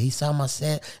gonna make it. He saw my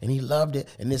set and he loved it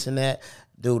and this and that.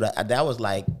 Dude, that was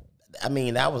like, I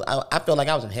mean, I felt like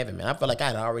I was in heaven, man. I felt like I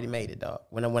had already made it, dog.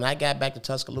 When I got back to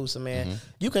Tuscaloosa, man,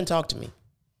 you couldn't talk to me.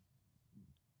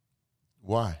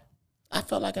 Why? I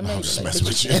felt like I made it. Just Like, messing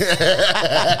with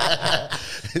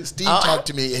you. Steve talked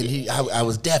to me, and I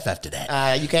was deaf after that.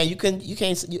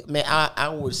 Man, I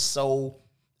was so,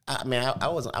 I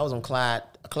was on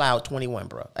cloud 21,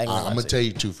 bro. I'm gonna tell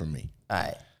you two from me. All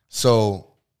right. So,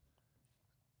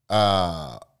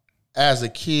 as a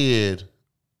kid,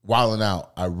 Wildin'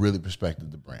 Out, I really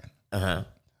respected the brand.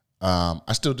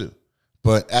 I still do,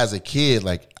 but as a kid,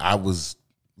 like I was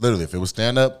literally, if it was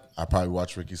stand up, I probably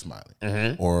watch Ricky Smiley,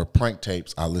 or prank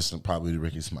tapes. I listened probably to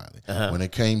Ricky Smiley. When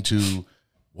it came to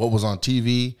what was on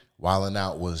TV, Wildin'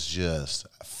 Out was just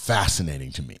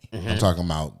fascinating to me. I'm talking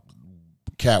about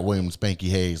Cat Williams, Spanky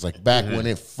Hayes, like back when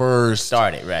it first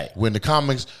started, right? When the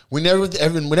comics, when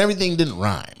everything didn't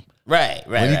rhyme, right.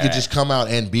 When you could just come out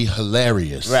and be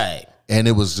hilarious, right? And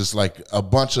it was just like a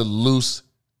bunch of loose,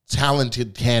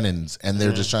 talented cannons, and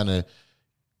they're just trying to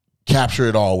capture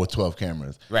it all with 12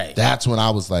 cameras. Right. That's when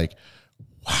I was like,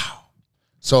 wow.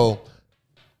 So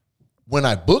when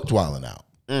I booked Wildin' Out,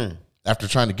 after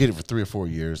trying to get it for 3 or 4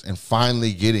 years and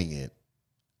finally getting it,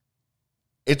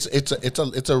 it's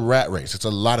a rat race. It's a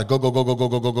lot of go. You know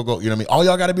what I mean? All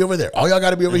y'all got to be over there. All y'all got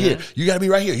to be over here. You got to be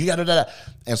right here. You got to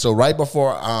And so right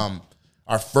before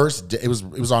our first day, it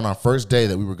was on our first day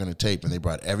that we were going to tape, and they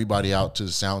brought everybody out to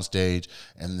the sound stage,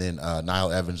 and then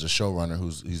Niall Evans, the showrunner,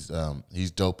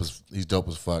 he's dope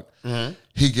as fuck.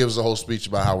 He gives a whole speech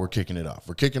about how we're kicking it off.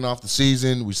 We're kicking off the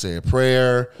season. We say a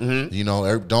prayer. You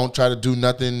know, don't try to do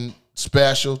nothing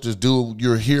special. Just do what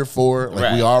you're here for.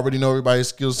 Like we already know everybody's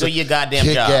skills. Do your goddamn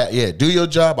job. Yeah, do your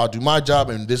job. I'll do my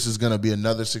job, and this is going to be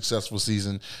another successful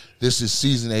season. This is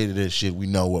season 8 of this shit. We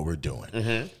know what we're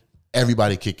doing.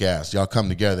 Everybody kick ass. Y'all come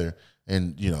together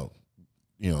and you know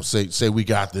say we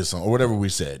got this on, or whatever we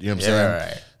said. You know what I'm saying?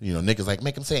 Right. You know, Nick is like,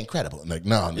 make him say incredible. I'm like,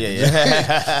 no.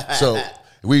 Yeah. So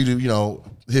we do,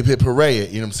 hip hooray it.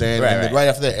 You know what I'm saying? Right, and then right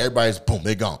after that, everybody's boom,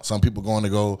 they're gone. Some people going to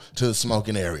go to the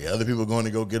smoking area. Other people going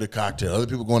to go get a cocktail. Other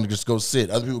people going to just go sit.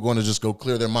 Other people going to just go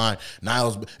clear their mind.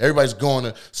 Everybody's going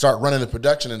to start running the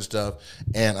production and stuff.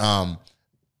 And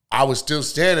I was still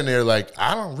standing there like,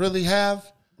 I don't really have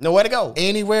nowhere to go,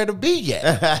 anywhere to be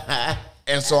yet.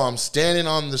 And so I'm standing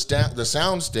on the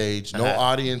sound stage, no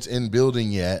audience in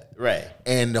building yet. Right.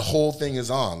 And the whole thing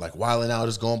is on. Like Wildin' Out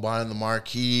is going by on the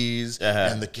marquees,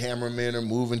 and the cameramen are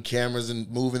moving cameras and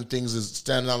moving things, is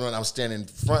standing on. And I'm standing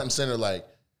front and center like,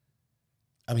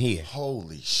 I'm here.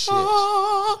 Holy shit.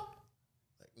 Like,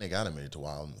 nigga, I done made it to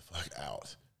Wildin' the fuck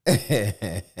out.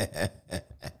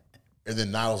 And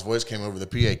then Niall's voice came over the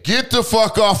PA. Get the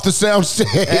fuck off the sound stage.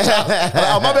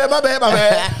 Oh, my bad.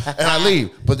 And I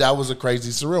leave. But that was a crazy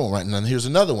surreal one, right? And then here's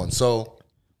another one. So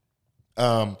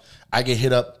I get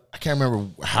hit up. I can't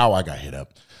remember how I got hit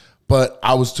up. But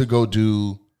I was to go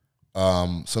do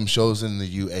some shows in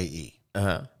the UAE.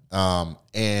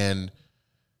 And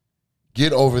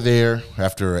get over there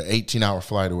after an 18-hour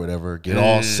flight or whatever. Get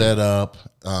all set up.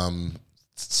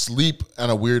 Sleep on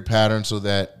a weird pattern so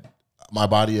that my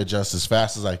body adjusts as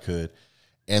fast as I could.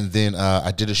 And then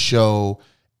I did a show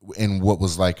in what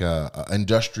was like a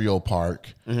industrial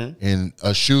park in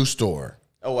a shoe store.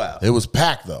 Oh, wow. It was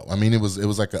packed though. I mean, it was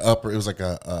like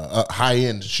a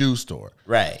high-end shoe store.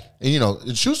 Right.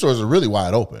 And shoe stores are really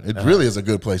wide open. It really is a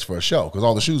good place for a show because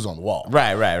all the shoes on the wall.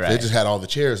 Right. They just had all the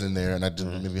chairs in there, and I did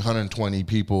maybe 120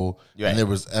 people. Right.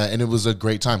 And it was a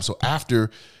great time. So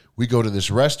after we go to this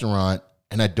restaurant,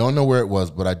 and I don't know where it was,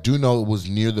 but I do know it was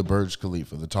near the Burj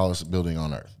Khalifa, the tallest building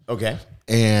on earth. Okay.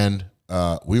 And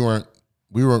we weren't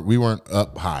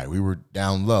up high. We were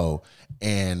down low,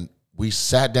 and we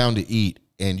sat down to eat.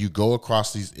 And you go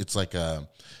across these. It's like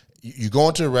you go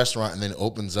into a restaurant, and then it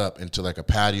opens up into like a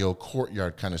patio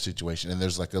courtyard kind of situation. And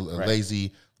there's like a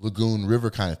lazy lagoon river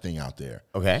kind of thing out there.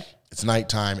 Okay. It's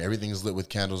nighttime. Everything is lit with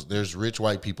candles. There's rich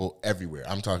white people everywhere.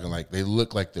 I'm talking like they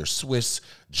look like they're Swiss,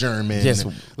 German, just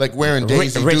like wearing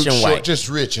Daisy rich Duke and short, white. just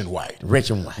rich and white.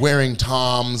 Rich and white. Wearing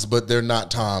Toms, but they're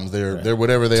not Toms. They're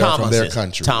whatever they are from their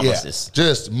country. Thomases. Yeah.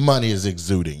 Just money is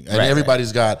exuding. And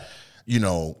everybody's got,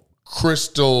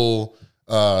 crystal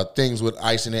things with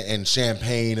ice in it and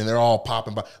champagne, and they're all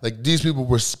popping by. Like these people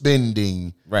were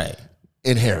spending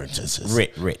inheritances.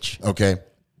 Rich. Okay.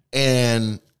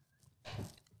 And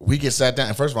we get sat down,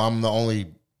 and first of all, I'm the only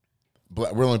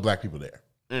we're only black people there.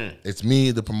 It's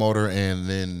me, the promoter, and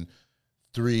then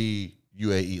 3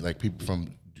 UAE, like people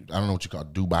from, I don't know what you call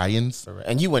it, Dubaians.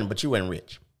 And you went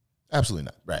rich. Absolutely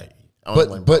not. Right.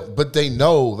 But they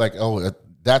know, like, oh,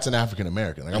 that's an African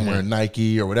American. Like, I'm wearing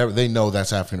Nike or whatever. They know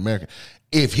that's African American.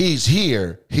 If he's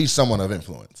here, he's someone of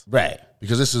influence. Right.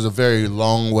 Because this is a very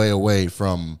long way away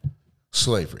from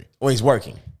slavery. Well, he's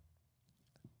working.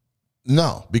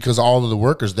 No, because all of the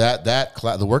workers,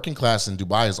 the working class in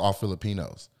Dubai is all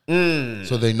Filipinos.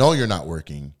 So they know you're not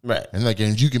working. Right. And like,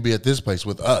 and you can be at this place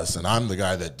with us, and I'm the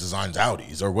guy that designs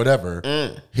Audis or whatever.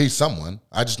 He's someone.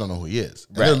 I just don't know who he is.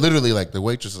 And they're literally like, the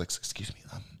waitress is like, excuse me,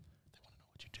 they want to know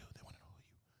what you do. They want to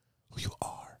know who you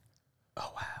are.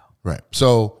 Oh, wow. Right.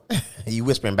 So You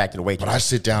whispering back to the waitress. but I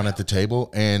sit down at the table,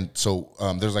 and so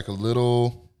there's like a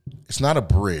little, it's not a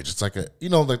bridge. It's like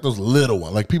like those little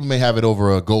ones. Like people may have it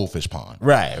over a goldfish pond.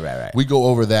 Right. We go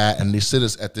over that, and they sit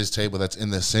us at this table that's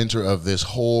in the center of this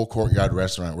whole courtyard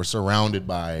restaurant. We're surrounded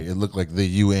by, it looked like the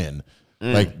UN,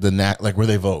 like like where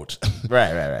they vote.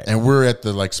 Right. And we're at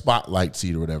the like spotlight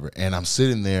seat or whatever. And I'm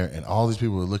sitting there, and all these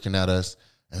people are looking at us,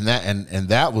 and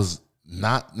that was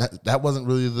that wasn't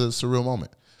really the surreal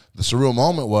moment. The surreal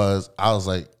moment was, I was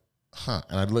like, huh,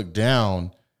 and I looked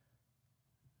down,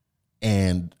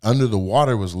 and under the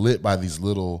water was lit by these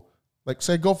little, like,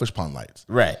 say, goldfish pond lights.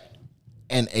 Right.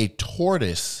 And a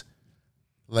tortoise,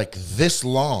 like this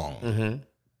long,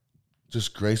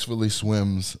 just gracefully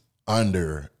swims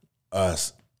under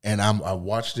us. And I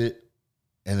watched it,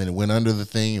 and then it went under the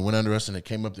thing, it went under us, and it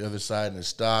came up the other side, and it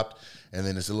stopped. And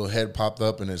then its little head popped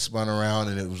up, and it spun around,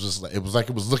 and it was just like, it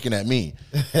was looking at me.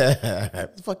 What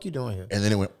the fuck you doing here? And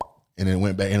then it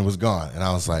went back, and it was gone. And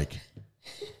I was like,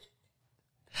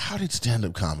 how did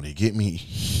stand-up comedy get me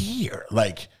here?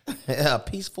 Like A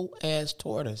peaceful ass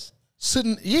tortoise.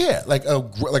 sitting, like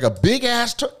a big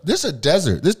ass. This is a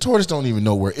desert. This tortoise don't even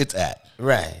know where it's at.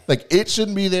 Right. Like, it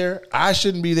shouldn't be there. I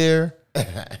shouldn't be there.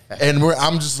 And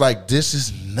I'm just like, this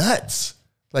is nuts.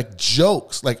 Like,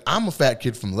 jokes. Like, I'm a fat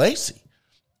kid from Lacey.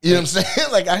 You know what I'm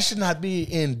saying? Like, I should not be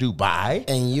in Dubai.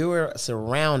 And you're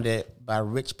surrounded by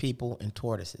rich people and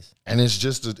tortoises. And it's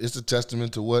just it's a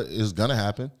testament to what is gonna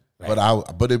happen. Right.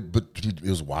 But it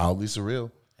was wildly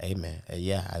surreal. Hey, man.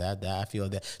 Yeah, I feel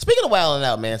that. Speaking of Wildin'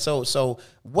 Out, man, so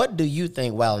what do you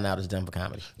think Wildin' Out has done for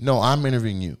comedy? No, I'm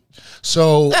interviewing you.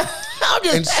 So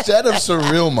instead of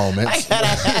surreal moments,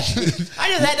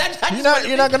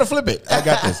 you're not gonna flip it. I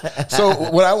got this. So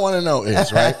what I want to know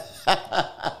is, right?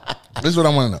 This is what I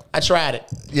want to know. I tried it.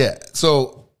 Yeah.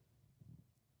 So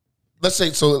let's say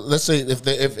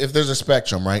if there's a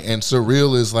spectrum, right? And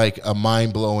surreal is like a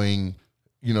mind-blowing,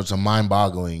 it's a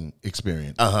mind-boggling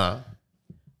experience.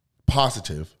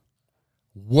 Positive.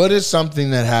 What is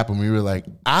something that happened where you were like,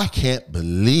 I can't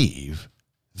believe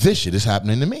this shit is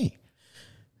happening to me?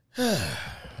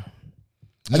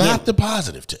 Not the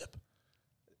positive tip.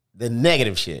 The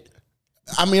negative shit.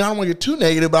 I mean, I don't want to get too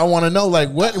negative, but I want to know, like,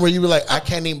 what where you were like, I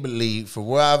can't even believe for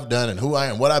what I've done and who I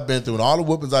am, what I've been through, and all the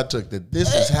whoopings I took, that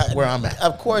this is where I'm at.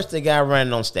 Of course, the guy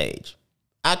running on stage.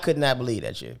 I could not believe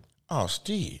that shit. Oh,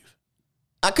 Steve.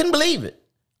 I couldn't believe it.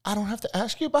 I don't have to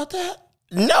ask you about that?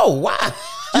 No, why?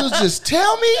 You just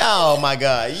tell me? Oh, my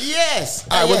God. Yes.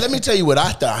 All right, well, let me tell you what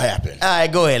I thought happened. All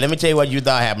right, go ahead. Let me tell you what you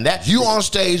thought happened. You on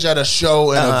stage at a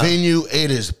show in a venue,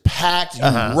 it is packed, you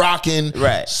rocking.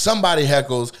 Right. Somebody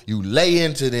heckles, you lay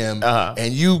into them,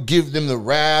 and you give them the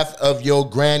wrath of your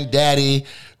granddaddy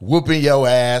whooping your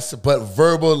ass, but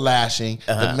verbal lashing.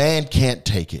 The man can't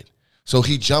take it. So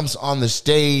he jumps on the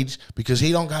stage because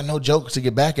he don't got no jokes to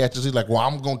get back at you. He's like, well,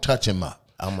 I'm going to touch him up.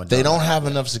 They don't have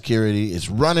enough security. It's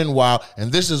running wild.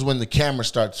 And this is when the camera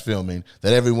starts filming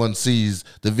that everyone sees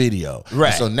the video. Right.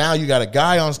 And so now you got a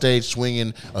guy on stage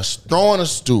throwing a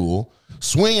stool,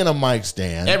 swinging a mic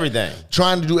stand. Everything.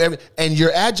 Trying to do everything. And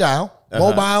you're agile,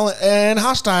 mobile, and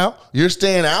hostile. You're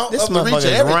staying out of the reach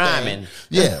of everything. Rhyming.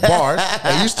 Yeah, bars.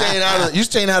 And you're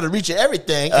staying out of reach of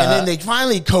everything. And then they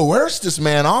finally coerce this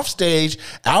man off stage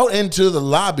out into the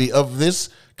lobby of this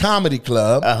comedy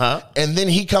club, and then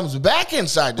he comes back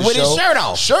inside the show with his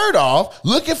shirt off,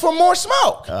 looking for more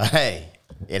smoke. Hey,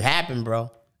 it happened, bro.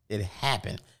 It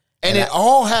happened, and it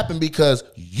all happened because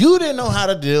you didn't know how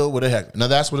to deal with a heckler. Now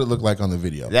that's what it looked like on the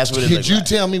video. That's what it looked like. Could you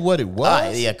tell me what it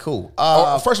was? Yeah, cool.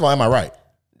 First of all, am I right?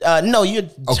 No, you're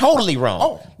totally wrong.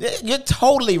 Oh. You're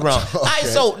totally wrong. Okay. All right,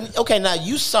 so now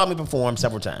you saw me perform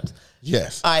several times.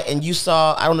 Yes. All right, and you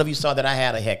saw. I don't know if you saw that I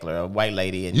had a heckler, a white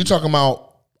lady. And You talking about?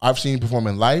 I've seen you perform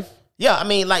in life. Yeah, I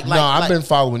mean, I've been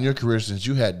following your career since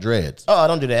you had dreads. Oh,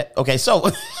 don't do that. Okay, so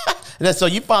So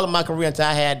you followed my career until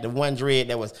I had the one dread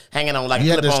that was hanging on like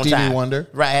You a had the clip-on Stevie tie. Wonder?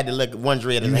 Right, I had to look one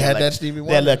dread. You had that Stevie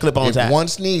Wonder? That little clip-on tie. One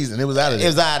sneeze and it was out of there. It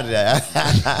was out of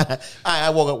there. I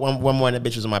woke up one morning, that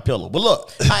bitch was on my pillow. But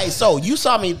look, all right, so you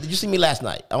saw me. Did you see me last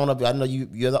night? I don't know. I know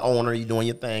you're the owner. You're doing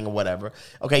your thing or whatever.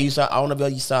 Okay, you saw. I don't know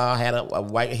if you saw. I had a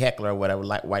white heckler or whatever,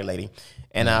 like white lady,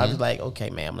 and I was like, okay,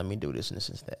 ma'am, let me do this and this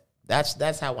and that.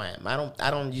 That's how I am. I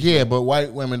don't. Yeah, but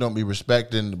white women don't be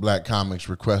respecting the black comics'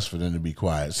 request for them to be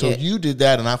quiet. So Yeah. you did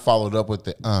that, and I followed up with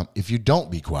the if you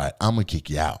don't be quiet, I'm gonna kick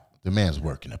you out. The man's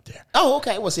working up there. Oh,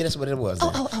 okay. Well, see, that's what it was.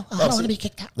 I don't want to be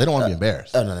kicked out. They don't want to be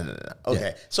embarrassed. Oh, no.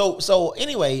 Okay. Yeah. So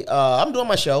anyway, I'm doing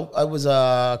my show. It was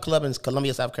a club in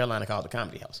Columbia, South Carolina called the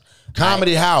Comedy House.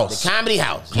 Comedy House. The Comedy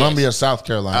House. Columbia, yes. South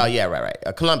Carolina. Oh, yeah, right.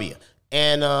 Columbia.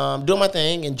 And doing my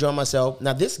thing, enjoying myself.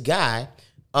 Now, this guy,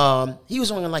 he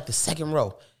was only in like the second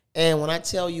row. And when I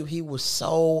tell you he was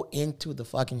so into the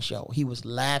fucking show, he was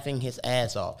laughing his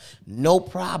ass off. No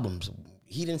problems.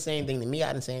 He didn't say anything to me.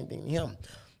 I didn't say anything to him.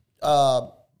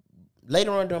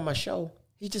 Later on during my show,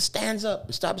 he just stands up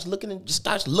and starts looking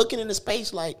into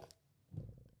space like,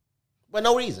 for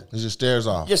no reason. He just stares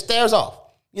off. Just stares off.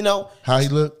 You know How he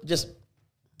look? just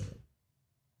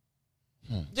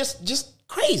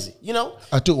crazy. You know.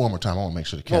 I'll do it one more time. I want to make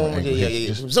sure the camera angle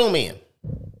hits. Just Zoom in.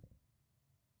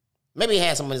 Maybe he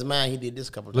had something in his mind. He did this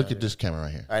a couple of times. look at this camera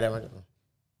right here. All right, all right.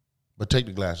 But take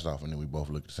the glasses off, and then we both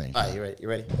look at the same All time. right, you ready? You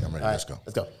ready? I'm ready. All Let's right, go.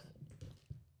 Let's go.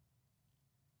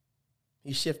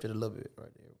 He shifted a little bit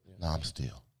right there. No, I'm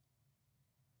still.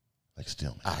 Like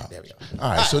still. All right, there we go.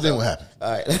 All right, so then what happened?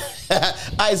 All right.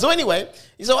 All right, so anyway,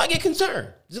 so I get concerned,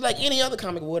 just like any other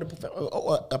comic would,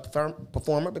 a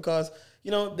performer, because,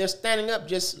 you know, they're standing up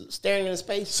just staring into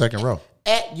space. Second row.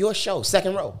 At your show,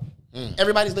 second row.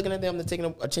 Everybody's looking at them, they're taking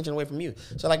attention away from you.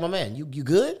 So like, my man, you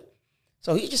good?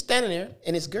 So he's just standing there,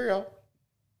 and his girl,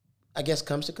 I guess,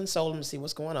 comes to console him and see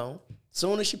what's going on.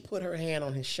 Soon as she put her hand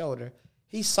on his shoulder,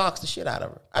 he socks the shit out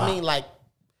of her. I mean, like,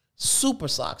 super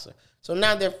socks her. So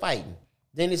now they're fighting.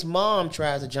 Then his mom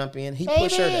tries to jump in. He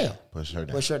pushed her down.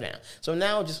 Push her down. So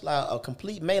now just like a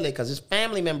complete melee because his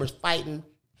family members fighting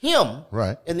him.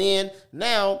 Right. And then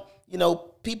now, you know,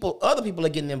 other people are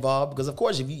getting involved because, of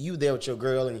course, if you there with your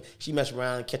girl and she mess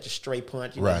around and catch a stray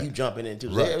punch, you know, you jumping into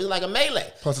it. It was like a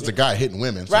melee. Plus, it's a guy hitting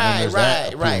women. So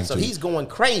Right. So he's going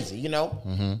crazy, you know.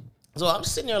 Mm-hmm. So I'm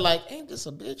sitting there like, ain't this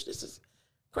a bitch? This is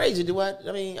crazy.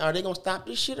 I mean, are they gonna stop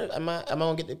this shit? Or am I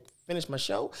gonna get to finish my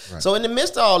show? Right. So in the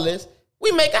midst of all this,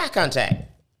 we make eye contact.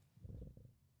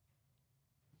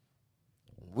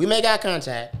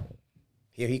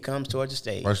 Here he comes towards the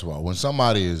stage. First of all, when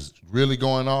somebody is really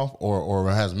going off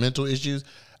or has mental issues,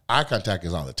 eye contact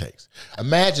is all it takes.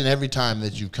 Imagine every time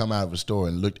that you come out of a store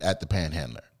and looked at the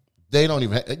panhandler. They don't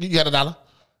even. You had $1.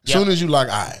 As soon as you lock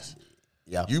eyes,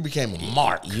 you became a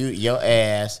mark. Your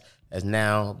ass has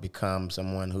now become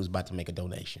someone who's about to make a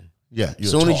donation. Yeah.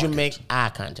 As soon as you make eye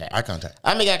contact.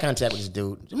 I make eye contact with this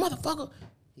dude. This motherfucker.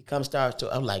 He starts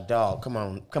to. I'm like, dog, come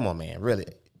on, man, really.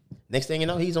 Next thing you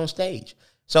know, he's on stage.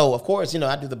 So of course, you know,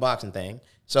 I do the boxing thing.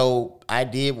 So I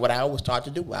did what I was taught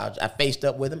to do. I faced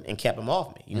up with him and kept him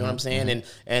off me. You know what I'm saying?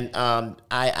 And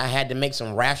I had to make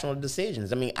some rational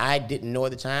decisions. I mean, I didn't know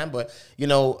at the time, but you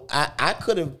know, I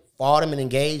could have fought him and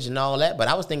engaged and all that. But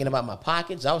I was thinking about my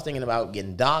pockets. I was thinking about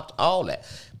getting docked, all that.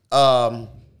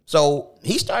 So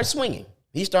he started swinging.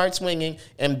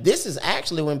 And this is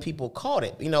actually when people caught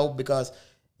it, you know, because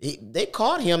they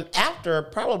caught him after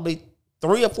probably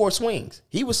 3 or 4 swings.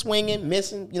 He was swinging,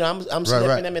 missing. You know, I'm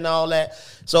slipping him and all that.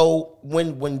 So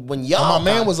when y'all, my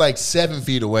man was like 7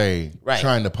 feet away,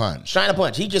 trying to punch.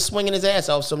 He just swinging his ass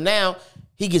off. So now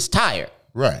he gets tired.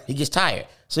 Right. He gets tired.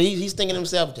 So he's thinking to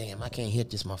himself, damn, I can't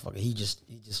hit this motherfucker. He just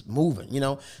moving, you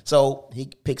know. So he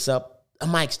picks up a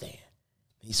mic stand.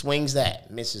 He swings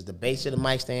that, misses the base of the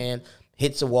mic stand,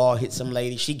 hits a wall, hits some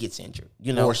lady, she gets injured.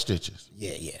 You know, 4 stitches.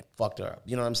 Yeah, fucked her up.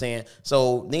 You know what I'm saying?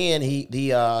 So then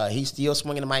he's still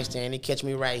swinging the mic stand. He catch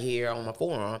me right here on my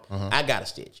forearm. I got a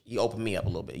stitch. He opened me up a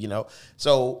little bit. You know,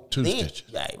 so 2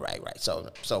 stitches. Right.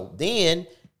 So then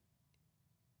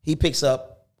he picks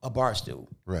up a bar stool.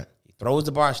 Right. He throws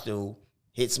the bar stool,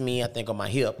 hits me, I think, on my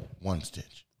hip. 1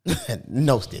 stitch.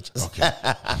 No stitches. Okay.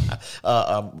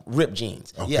 Ripped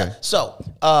jeans. Okay. Yeah. So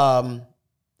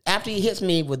after he hits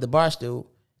me with the bar stool,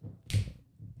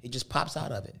 he just pops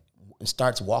out of it and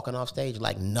starts walking off stage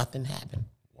like nothing happened.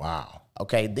 Wow.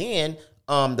 Okay. Then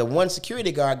the one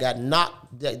security guard got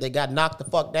knocked. They got knocked the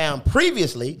fuck down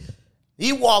previously.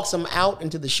 He walks him out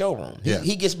into the showroom.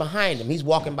 He gets behind him. He's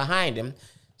walking behind him.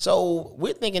 So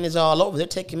we're thinking it's all over. They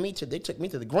took me to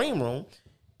the green room,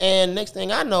 and next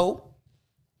thing I know,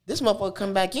 this motherfucker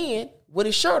come back in with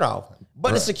his shirt off.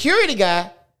 But the security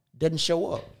guy doesn't show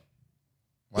up.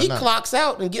 Why He not? clocks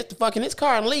out and gets the fuck in his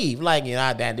car and leave. Like, you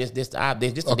know, this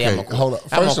the Okay, damn quit. hold on.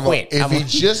 I'm First of gonna all, quit. if I'm he gonna-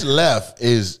 just left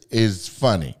is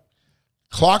funny.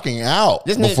 Clocking out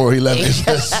This before nigga- he left is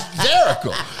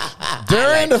hysterical.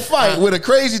 During the fight with a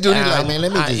crazy dude, he's like, man,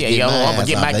 let me just get my I'm gonna ass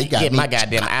get out. my They got get me. my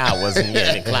goddamn hours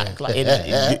and clock.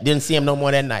 Didn't see him no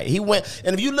more that night. He went,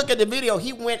 and if you look at the video,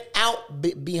 he went out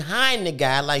behind the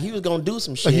guy like he was gonna do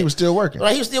some shit. Like he was still working.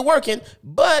 Right, he was still working,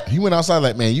 but He went outside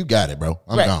like, man, you got it, bro.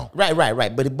 I'm gone.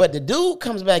 Right. But the dude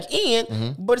comes back in,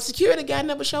 Mm-hmm. but the security guy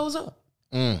never shows up.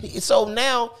 So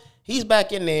now he's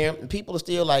back in there, and people are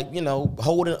still like, you know,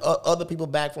 holding other people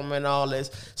back from him and all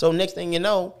this. So next thing you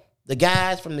know, the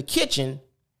guys from the kitchen,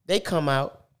 they come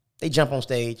out, they jump on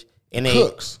stage, and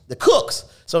the cooks.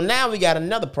 So now we got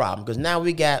another problem because now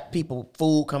we got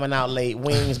food coming out late,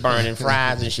 wings burning,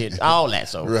 fries and shit, all that.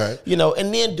 So Right. you know,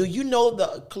 and then do you know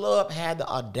the club had the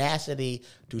audacity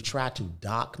to try to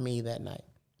dock me that night?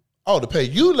 Oh, to pay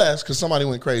you less because somebody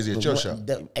went crazy at your show.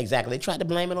 Exactly. They tried to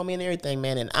blame it on me and everything,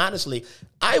 man. And honestly,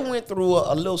 I went through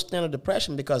a little stint of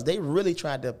depression because they really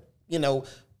tried to, you know,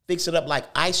 fix it up like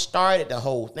I started the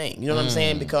whole thing. You know what I'm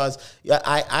saying? Because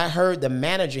I heard the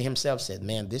manager himself said,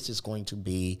 man, this is going to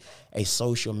be a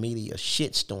social media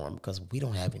shitstorm because we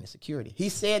don't have any security. He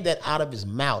said that out of his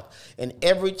mouth. And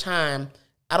every time,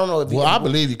 I don't know if Well, I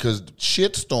believe you because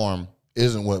shitstorm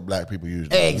isn't what black people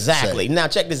usually Exactly. say. Now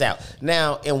check this out.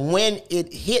 Now, and when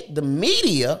it hit the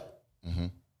media,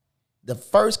 the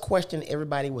first question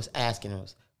everybody was asking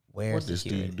was, "Where's What did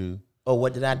security?" Steve do? Or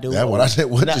what did I do? That's what I said.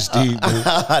 What did Steve do?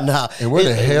 No. And where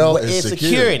the hell is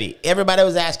security? Everybody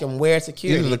was asking, "Where's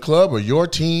security?" Either the club or your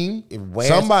team. Where's-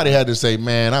 Somebody had to say,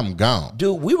 man, I'm gone.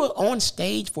 Dude, we were on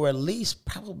stage for at least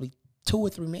probably 2 or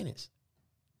 3 minutes.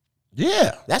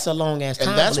 Yeah. That's a long ass time.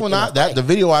 And that's in when a fight. the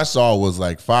video I saw was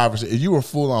like 5 or 6. You were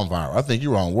full on viral. I think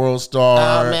you were on World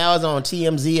Star. Man, I was on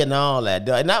TMZ and all that.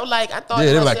 Dude. And I was like, I thought, Yeah,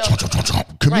 to they were like, myself, chomp, chomp, chomp,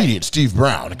 chomp. Comedian Steve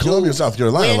Brown in Columbia, South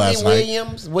Carolina last night.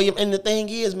 William, and the thing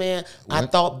is, man, I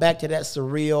thought back to that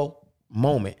surreal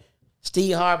moment.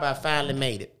 Steve Harvey finally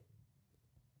made it.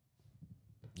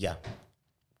 Yeah.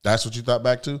 That's what you thought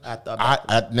back to? I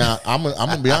thought now, I'm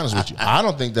gonna be honest with you. I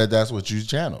don't think that's what you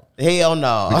channeled. Hell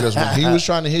no. Because when he was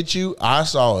trying to hit you, I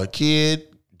saw a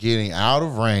kid getting out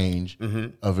of range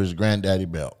of his granddaddy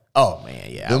belt. Oh, man,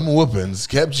 yeah. Them whoopings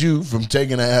kept you from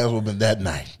taking an ass whooping that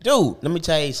night. Dude, let me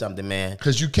tell you something, man.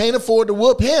 Because you can't afford to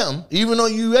whoop him, even though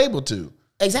you able to.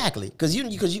 Exactly, because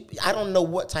I don't know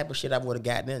what type of shit I would have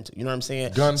gotten into. You know what I'm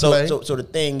saying? Gunplay. So the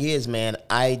thing is, man,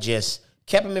 I just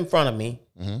kept him in front of me,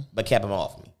 but kept him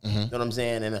off me. You know what I'm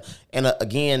saying? And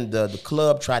again, the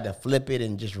club tried to flip it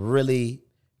and just really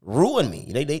ruin me.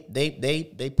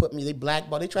 They put me, they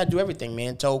blackballed. They tried to do everything,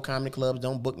 man. Told comedy clubs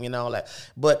don't book me and all that.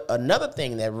 But another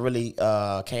thing that really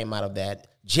came out of that,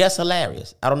 Just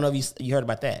Hilarious. I don't know if you heard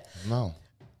about that. No.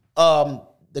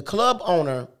 The club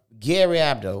owner, Gary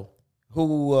Abdo,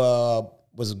 who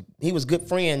was good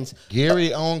friends.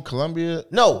 Gary owned Columbia.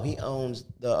 No, he owns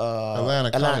the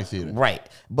Atlanta Comedy Theater. Right.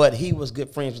 But he was good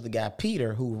friends with the guy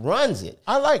Peter who runs it.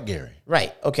 I like Gary.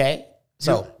 Right. Okay.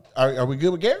 So Are we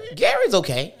good with Gary? Gary's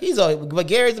okay. But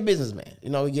Gary's a businessman. You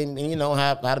know, you know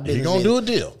how the business He gonna is. do a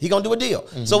deal. He gonna do a deal.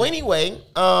 So anyway,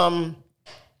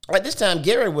 at this time,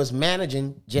 Gary was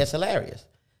managing Just Hilarious.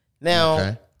 Now,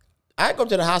 Okay. I go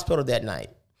to the hospital that night.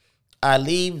 I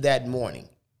leave that morning.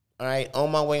 All right,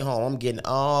 on my way home, I'm getting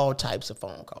all types of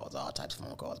phone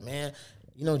calls. Man,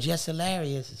 you know, Just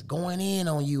Hilarious is going in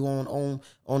on you on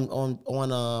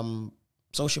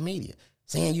social media,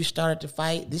 saying you started to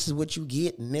fight. This is what you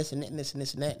get, and this and that, and this and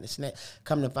this and that, and this and that.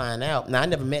 Come to find out, now I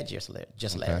never met Just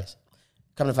Hilarious.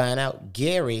 Come to find out,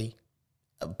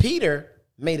 Peter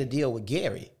made a deal with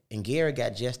Gary. And Gary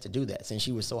got Jess to do that since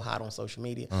she was so hot on social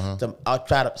media. I'll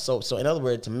try to so in other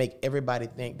words, to make everybody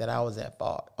think that I was at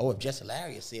fault. Oh, if Just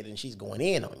Hilarious said it and she's going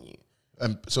in on you.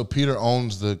 And so Peter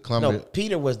owns the Columbia. No,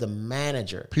 Peter was the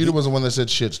manager. Peter was the one that said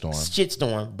shitstorm.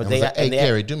 Shitstorm, but And was like, hey,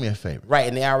 Gary, do me a favor. right,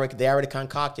 and they already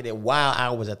concocted it while I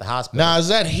was at the hospital. Now, is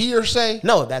that hearsay?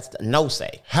 No, that's the no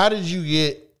say. How did you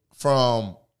get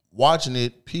from watching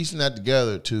it, piecing that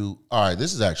together to, all right,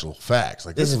 this is actual facts.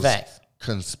 Like This is was facts.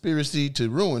 Conspiracy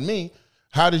to ruin me.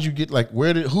 How did you get, like,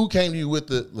 who came to you with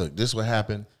the, look, this is what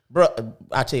happened? Bro,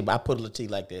 I tell you, I put it to you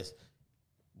like this.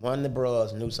 One of the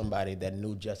bros knew somebody that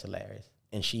knew Just Hilarious,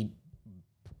 and she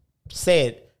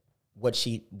said what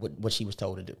she was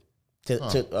told to do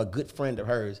to a good friend of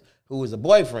hers who was a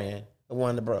boyfriend of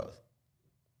one of the bros.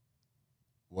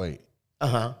 Wait.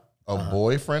 A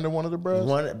boyfriend of one of the bros?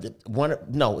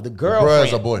 No, the girlfriend. The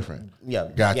bruh's a boyfriend. Yeah,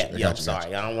 Gotcha. I'm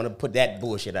sorry. I don't want to put that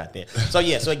bullshit out there. So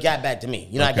so it got back to me.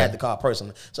 I got the call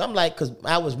personally. So I'm like, because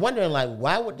I was wondering, like,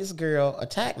 why would this girl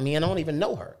attack me and I don't even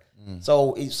know her?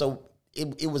 So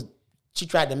it was. She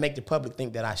tried to make the public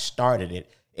think that I started it,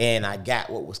 and I got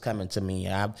what was coming to me.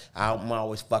 I'm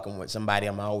always fucking with somebody.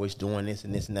 I'm always doing this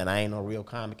and this and that. I ain't no real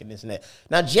comic and this and that.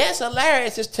 Now Jess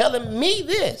Hilarious is telling me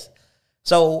this.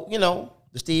 So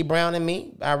the Steve Brown and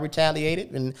me, I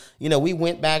retaliated, and we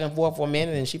went back and forth for a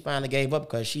minute, and she finally gave up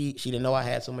because she didn't know I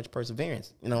had so much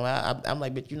perseverance. I'm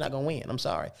like, bitch, you're not gonna win. I'm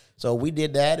sorry. So we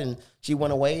did that, and she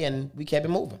went away, and we kept it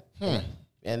moving.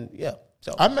 And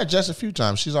so I met Jess a few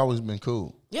times. She's always been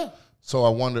cool. Yeah. So I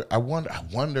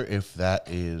wonder if that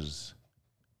is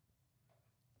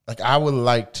like, I would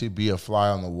like to be a fly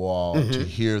on the wall to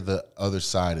hear the other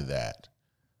side of that,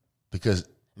 because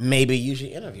maybe you should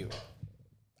interview her.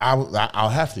 I'll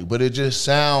have to, but it just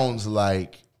sounds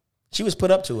like she was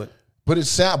put up to it. But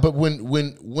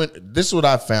when this is what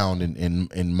I found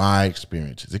in my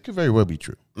experiences, it could very well be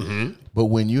true. But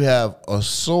when you have a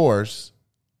source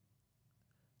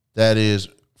that is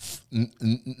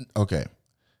okay,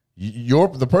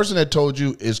 the person that told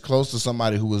you is close to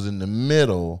somebody who was in the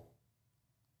middle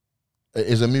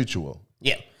is a mutual.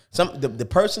 Yeah. The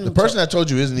person that told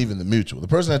you isn't even the mutual. The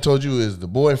person that told you is the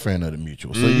boyfriend of the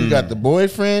mutual. So you got the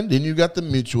boyfriend, then you got the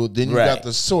mutual, then you got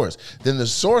the source. Then the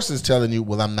source is telling you,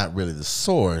 well, I'm not really the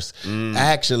source.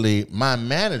 Actually, my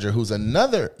manager, who's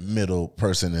another middle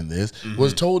person in this,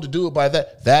 was told to do it by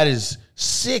that. That is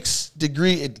 6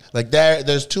 degree. Like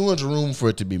there's too much room for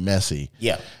it to be messy.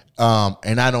 Yeah.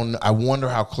 And I wonder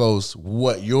how close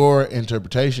what your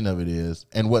interpretation of it is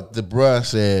and what the bruh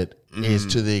said is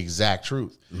to the exact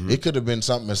truth. It could have been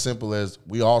something as simple as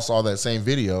we all saw that same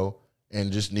video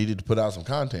and just needed to put out some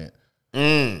content.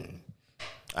 Well,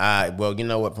 you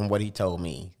know what? From what he told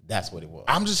me, that's what it was.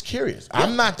 I'm just curious. Yeah. I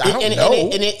don't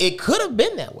know. And it could have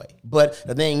been that way. But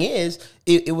the thing is,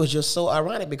 it was just so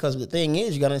ironic because the thing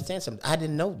is, you got to understand something. I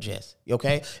didn't know Jess,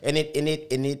 okay? And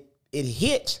it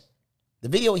hit. The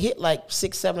video hit like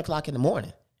 6, 7 o'clock in the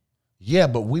morning. Yeah,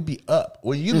 but we be up.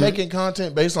 Were you making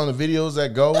content based on the videos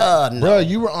that go? No. Bro,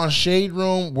 you were on Shade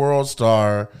Room, World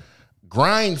Star,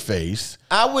 Grind Face.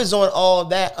 I was on all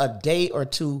that a day or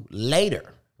two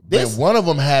later. One of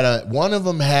them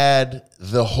had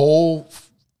the whole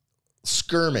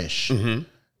skirmish, and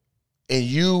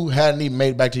you hadn't even made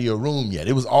it back to your room yet.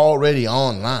 It was already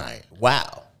online.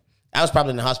 Wow, I was probably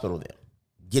in the hospital then,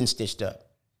 getting stitched up.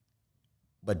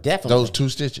 But definitely those 2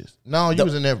 stitches. No, you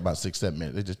was in there for about 6, 7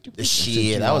 minutes. They just the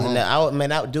shit. I was in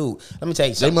there. Dude, let me tell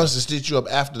you something. They must have stitched you up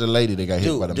after the lady that got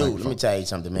hit by the microphone. Let me tell you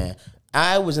something, man.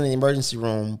 I was in the emergency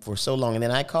room for so long, and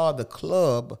then I called the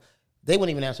club. They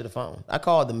wouldn't even answer the phone. I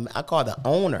called the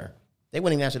owner. They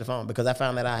wouldn't even answer the phone because I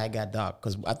found that I had got docked.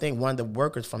 Because I think one of the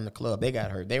workers from the club, they got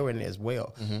hurt. They were in there as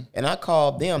well. And I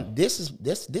called them. This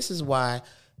is why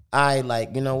I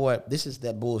like, you know what, this is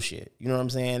that bullshit. You know what I'm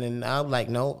saying? And I'm like,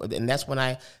 no. And that's when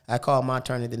I called my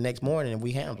attorney the next morning and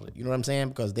we handled it. You know what I'm saying?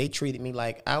 Because they treated me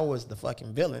like I was the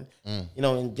fucking villain.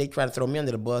 And they tried to throw me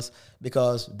under the bus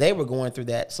because they were going through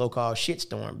that so-called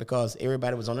shitstorm because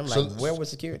everybody was on them like, where was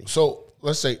security? So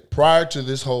let's say prior to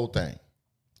this whole thing,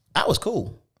 I was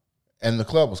cool. And the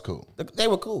club was cool. They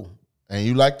were cool. And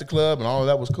you liked the club and all of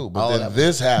that was cool. But then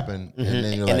this happened and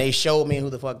then you're like, they showed me who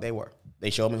the fuck they were. They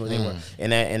showed me who they were,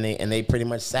 and they pretty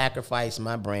much sacrificed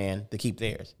my brand to keep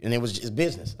theirs, and it was just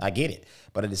business. I get it,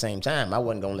 but at the same time, I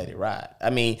wasn't gonna let it ride. I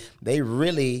mean, they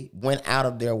really went out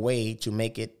of their way to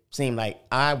make it seem like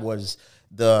I was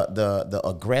the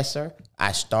aggressor.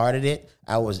 I started it.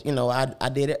 I was, I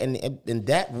did it, and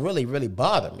that really really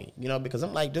bothered me, because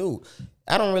I'm like, dude,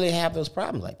 I don't really have those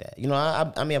problems like that.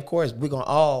 I mean, of course, we're gonna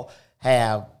all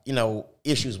have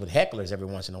issues with hecklers every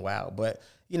once in a while, but.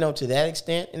 To that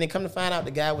extent. And then come to find out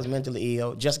the guy was mentally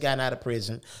ill, just gotten out of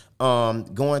prison,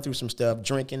 going through some stuff,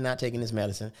 drinking, not taking his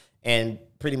medicine, and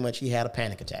pretty much he had a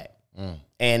panic attack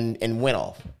and went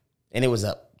off. And it was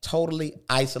a totally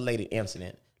isolated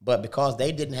incident. But because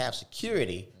they didn't have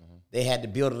security, they had to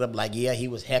build it up like, yeah, he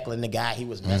was heckling the guy, he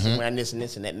was messing around this and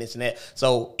this and that and this and that.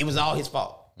 So it was all his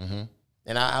fault.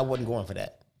 And I wasn't going for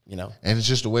that. And it's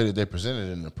just the way that they presented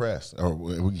it in the press, or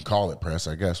we can call it press,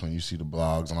 I guess, when you see the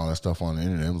blogs and all that stuff on the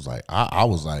internet. It was like, I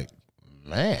was like,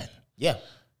 man. Yeah.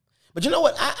 But you know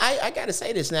what? I got to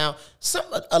say this now.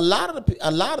 A lot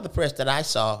of the press that I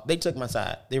saw, they took my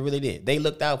side. They really did. They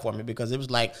looked out for me because it was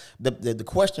like the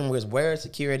question was where is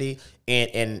security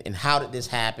and how did this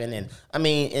happen? And I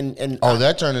mean,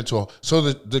 that turned into so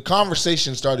the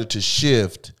conversation started to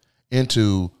shift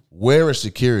into where is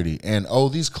security? And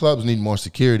these clubs need more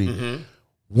security.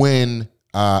 When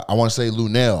I want to say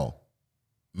Lunel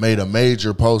made a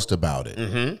major post about it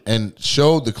and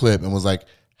showed the clip and was like,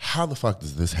 how the fuck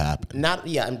does this happen?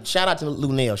 And shout out to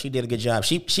Lunel. She did a good job.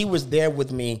 She was there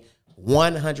with me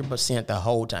 100% the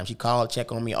whole time. She called,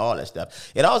 checked on me, all that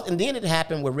stuff. And then it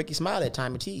happened with Ricky Smiley at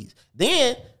Tommy T's.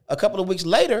 Then a couple of weeks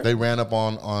later, they ran up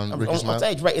on Ricky Smiley. On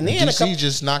stage, right? And then DC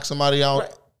just knocked somebody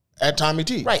out at Tommy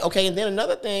T's. Right. Okay. And then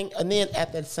another thing, and then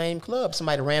at that same club,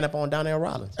 somebody ran up on Donnell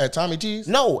Rollins at Tommy T's.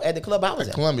 No, at the club I was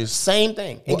at. Columbia. Same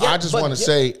thing. Well, I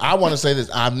want to say this.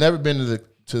 I've never been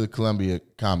to the Columbia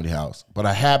Comedy House, but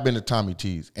I have been to Tommy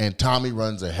T's, and Tommy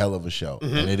runs a hell of a show,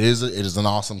 and it is an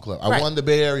awesome club. I won the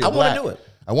Bay Area. I want to do it.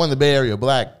 I won the Bay Area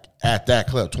Black at that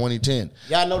club, 2010.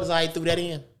 Y'all notice how he threw that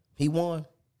in? He won.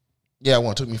 Yeah, I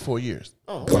won. It took me 4 years,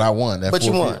 but I won. But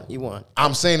you won. You won.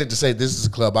 I'm saying it to say this is a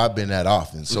club I've been at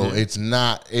often, so it's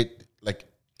not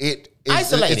isolated.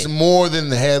 It's more than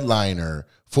the headliner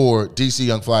for DC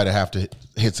Young Fly to have to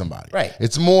hit somebody. Right.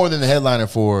 It's more than the headliner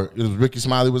for Ricky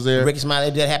Smiley was there. Ricky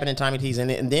Smiley, that happened in Tommy T's, and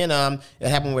then it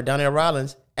happened with Donnell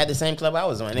Rollins at the same club I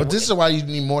was on. But this is why you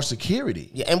need more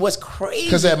security. Yeah, and what's crazy,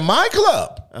 because at my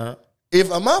club, if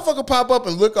a motherfucker pop up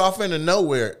and look off into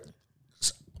nowhere,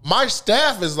 my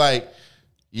staff is like,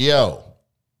 yo,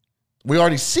 we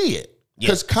already see it.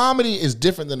 Because comedy is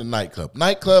different than a nightclub.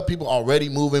 Nightclub, people already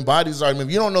moving, bodies already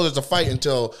moving. You don't know there's a fight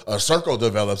until a circle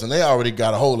develops and they already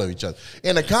got a hold of each other.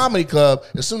 In a comedy club,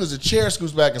 as soon as the chair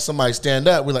scoots back and somebody stand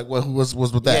up, we're like, well, what's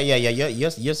with that? Yeah.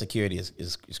 Your security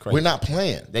is crazy. We're not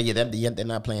playing. They're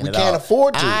not playing at all. We can't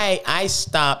afford to. I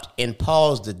stopped and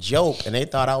paused the joke, and they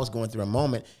thought I was going through a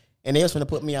moment, and they was going to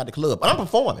put me out the club. But I'm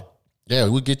performing. Yeah,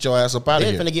 we'll get your ass up out of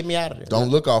here. They're finna get me out of there. Don't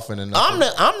look off in nothing.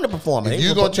 I'm the performer. If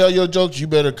you're going to tell your jokes, you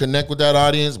better connect with that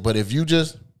audience. But if you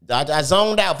just... I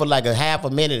zoned out for like a half a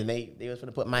minute, and they was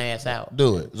finna put my ass out.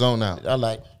 Do it. Zone out. I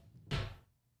like...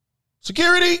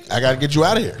 Security, I got to get you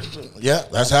out of here. Yeah,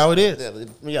 that's how it is.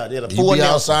 Yeah, they're the you be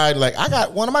outside like, I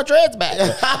got one of my dreads back.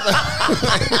 How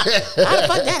the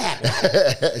fuck that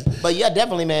happened? But yeah,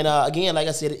 definitely, man. Again, like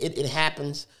I said, it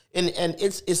happens. And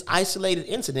it's isolated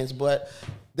incidents, but...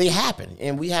 they happen,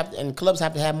 and clubs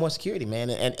have to have more security, man.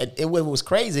 And it was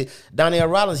crazy. Donnell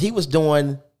Rollins, he was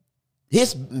doing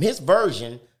his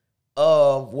version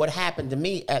of what happened to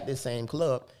me at this same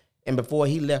club, and before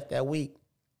he left that week,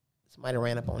 somebody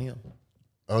ran up on him.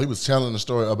 Oh, he was telling the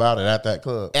story about it at that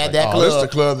club. At that club, this the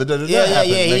club that happened.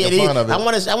 Making fun of it. I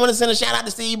want to send a shout out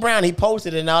to Steve Brown. He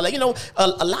posted it and all that. You know,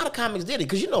 a lot of comics did it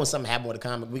because when something happened with a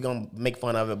comic, we gonna make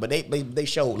fun of it. But they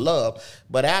showed love.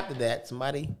 But after that,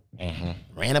 somebody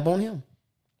ran up on him.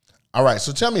 All right,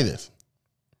 so tell me this: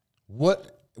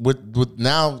 what with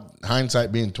now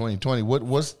hindsight being 2020,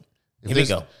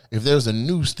 if there's a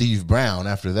new Steve Brown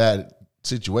after that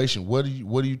situation, what are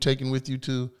you taking with you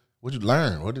to? What did you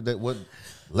learn? What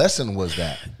lesson was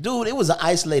that? Dude, it was an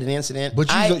isolated incident. But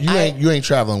you ain't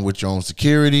traveling with your own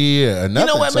security or nothing. You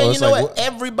know what, man? So what?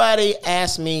 Everybody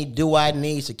asked me, do I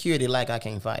need security like I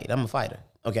can't fight? I'm a fighter.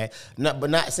 Okay.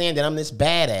 But not saying that I'm this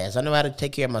badass. I know how to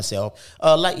take care of myself.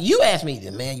 Like you asked me,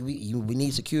 man, we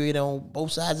need security on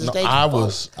both sides of the stage.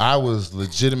 I was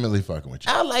legitimately fucking with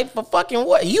you. I was like, for fucking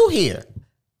what? You here.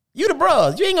 You the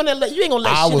bros. You ain't gonna let shit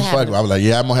happen. I was like,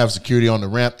 yeah, I'm gonna have security on the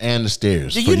ramp and the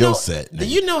stairs for your set. Do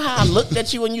you know how I looked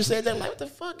at you when you said that? I'm like, what the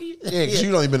fuck are you? Yeah, because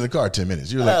you only been in the car 10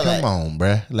 minutes. You were like, come on,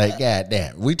 bruh. Like,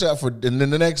 goddamn. We talked and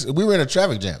then we were in a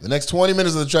traffic jam. The next 20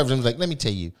 minutes of the traffic jam was like, let me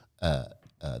tell you the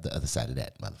other side of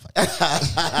that,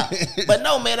 motherfucker. But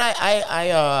no, man,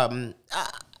 I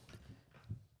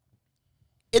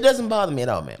it doesn't bother me at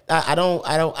all, man.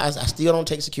 I still don't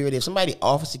take security. If somebody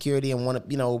offers security and want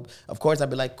to, of course I'd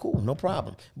be like, cool, no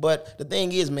problem. But the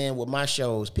thing is, man, with my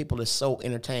shows, people are so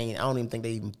entertained. I don't even think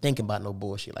they even think about no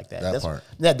bullshit like that.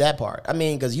 That part. I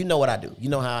mean, because you know what I do. You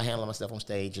know how I handle myself on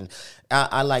stage, and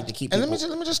I like to keep. And let me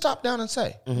just stop down and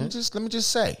say, let me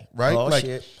just say, right? Oh, like,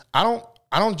 shit. I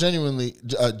don't genuinely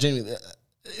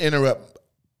interrupt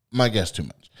my guests too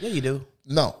much. Yeah, you do.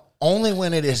 No. Only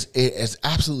when it is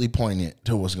absolutely poignant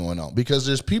to what's going on. Because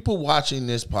there's people watching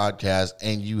this podcast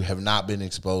and you have not been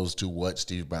exposed to what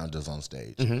Steve Brown does on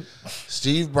stage.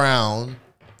 Steve Brown,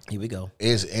 here we go,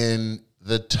 is in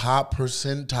the top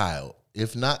percentile,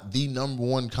 if not the number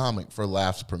one comic for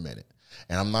laughs per minute.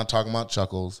 And I'm not talking about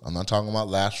chuckles. I'm not talking about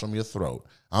laughs from your throat.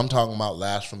 I'm talking about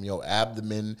laughs from your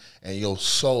abdomen and your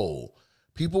soul.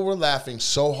 People were laughing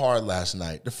so hard last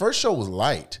night. The first show was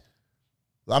light.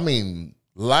 I mean...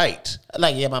 light.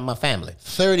 Like, yeah, my family.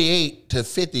 38 to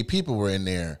 50 people were in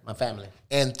there. My family.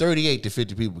 And 38 to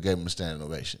 50 people gave him a standing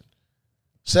ovation.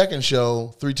 Second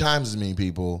show, 3 times as many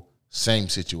people, same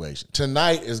situation.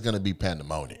 Tonight is going to be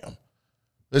pandemonium.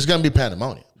 There's going to be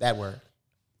pandemonium. That word.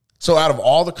 So out of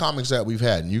all the comics that we've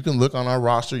had, and you can look on our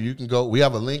roster, you can go. We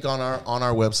have a link on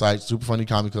our website,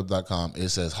 superfunnycomedyclub.com. It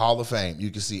says Hall of Fame.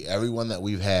 You can see everyone that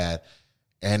we've had,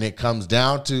 and it comes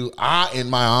down to, in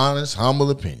my honest, humble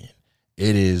opinion,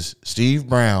 it is Steve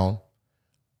Brown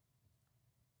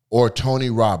or Tony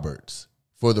Roberts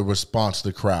for the response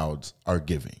the crowds are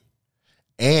giving.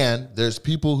 And there's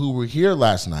people who were here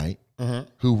last night,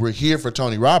 who were here for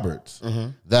Tony Roberts,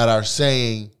 that are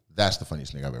saying that's the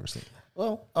funniest thing I've ever seen.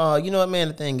 Well, you know what, man?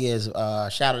 The thing is, major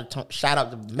shout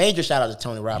out to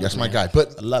Tony Roberts. That's my man. guy.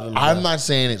 But I love him. I'm not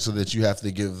saying it so that you have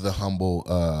to give the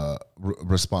humble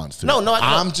response to it. No.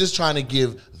 I'm just trying to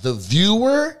give the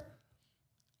viewer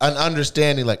an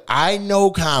understanding. Like, I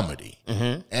know comedy,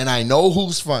 and I know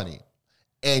who's funny,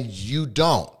 and you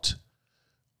don't.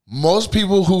 Most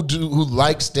people who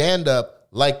like stand-up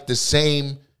like the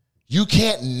same. You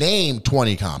can't name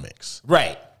 20 comics.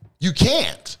 Right. You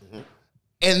can't.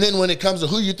 And then when it comes to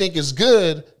who you think is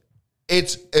good,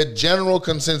 it's a general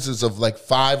consensus of like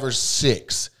 5 or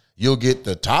 6. You'll get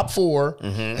the top 4,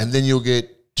 and then you'll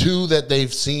get 2 that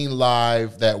they've seen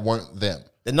live that weren't them.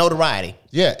 The notoriety.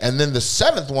 Yeah, and then the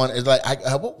 7th one is like,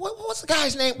 what's the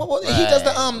guy's name? He does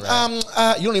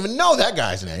the you don't even know that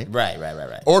guy's name. Right.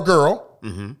 Or girl.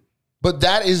 But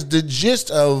that is the gist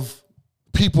of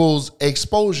people's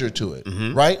exposure to it,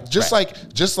 right? Just like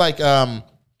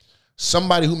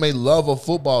somebody who may love a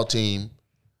football team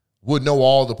would know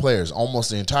all the players,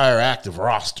 almost the entire active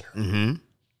roster.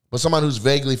 But someone who's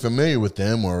vaguely familiar with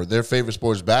them or their favorite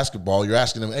sport is basketball, you're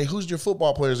asking them, hey, who's your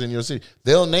football players in your city?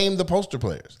 They'll name the poster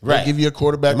players. Right. They'll give you a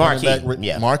quarterback,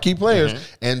 marquee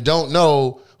players, and don't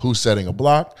know who's setting a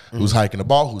block, who's hiking the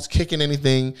ball, who's kicking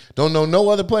anything, don't know no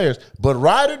other players, but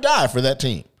ride or die for that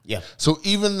team. Yeah. So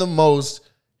even the most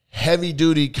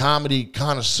heavy-duty comedy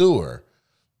connoisseur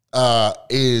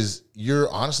is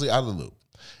you're honestly out of the loop.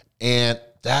 And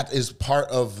that is part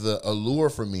of the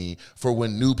allure for me for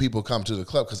when new people come to the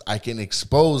club, because I can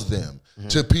expose them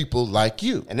to people like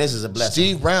you. And this is a blessing.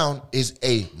 Steve Brown is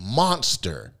a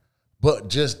monster, but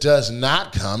just does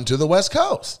not come to the West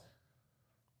Coast.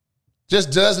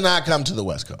 Just does not come to the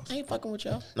West Coast. I ain't fucking with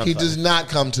y'all. He does not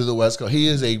come to the West Coast. He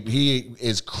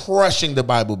is crushing the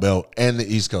Bible Belt and the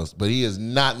East Coast, but he is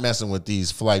not messing with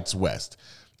these flights west.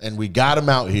 And we got him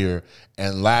out here,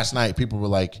 and last night people were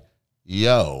like,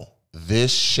 yo,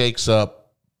 this shakes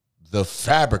up the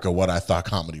fabric of what I thought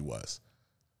comedy was.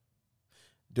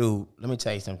 Dude, let me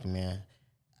tell you something, man.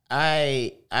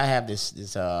 I have this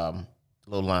little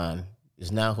line. It's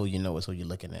not who you know, it's who you're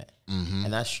looking at.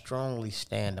 And I strongly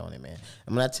stand on it, man.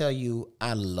 And when I tell you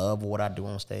I love what I do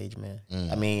on stage, man.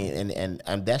 I mean,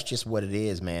 and that's just what it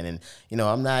is, man. And, you know,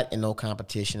 I'm not in no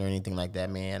competition or anything like that,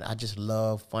 man. I just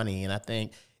love funny. And I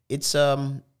think it's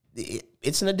an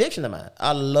addiction of mine.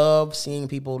 I love seeing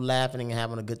people laughing and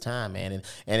having a good time, man.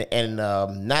 And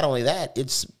not only that,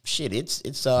 it's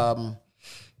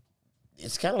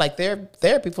kind of like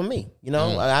therapy for me. You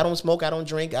know, I don't smoke, I don't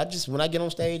drink. When I get on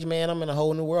stage, man, I'm in a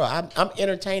whole new world. I'm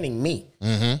entertaining me.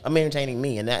 I'm entertaining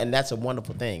me, and that's a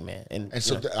wonderful thing, man. And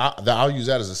so I'll use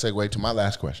that as a segue to my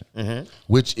last question,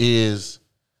 which is,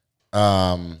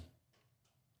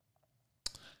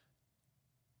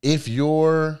 if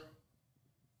you're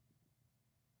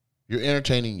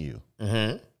entertaining you,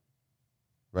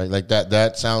 right? Like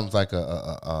that sounds like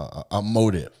a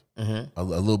motive, a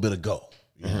little bit of go,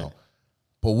 you know.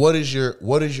 But what is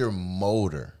your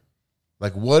motor?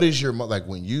 Like, what is your like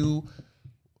when you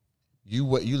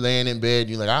laying in bed,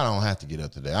 you're like, I don't have to get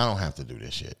up today. I don't have to do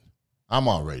this shit. I'm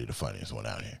already the funniest one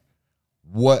out here.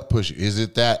 What pushes you?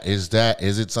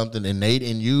 Is it something innate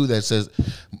in you that says,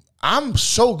 I'm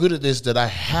so good at this that I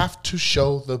have to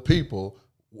show the people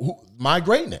my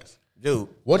greatness? Dude,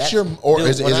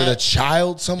 is it a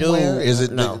child somewhere? Was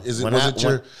it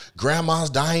your grandma's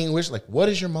dying wish? Like, what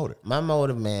is your motive? My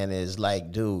motive, man, is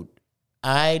like, dude,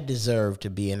 I deserve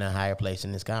to be in a higher place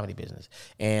in this comedy business.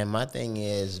 And my thing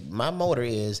is, my motive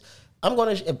is, I'm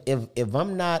gonna if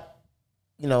I'm not,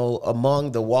 you know,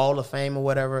 among the Wall of Fame or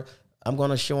whatever, I'm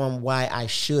gonna show them why I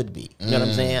should be. You know what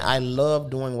I'm saying? I love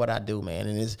doing what I do, man,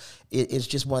 and it's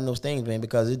just one of those things, man.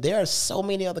 Because there are so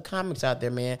many other comics out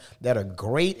there, man, that are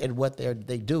great at what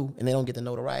they do, and they don't get the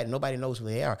notoriety. Nobody knows who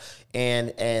they are.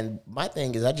 And my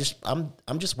thing is, I'm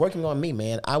just working on me,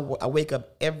 man. I wake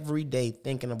up every day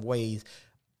thinking of ways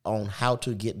on how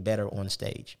to get better on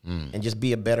stage and just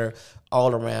be a better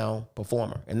all-around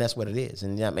performer. And that's what it is.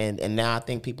 And now I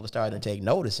think people are starting to take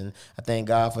notice, and I thank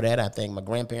God for that. I thank my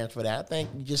grandparents for that. I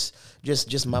think just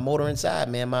my motor inside,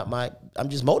 man. I'm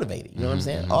just motivated. You know what I'm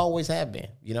saying? I always have been,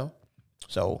 you know?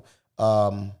 So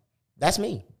That's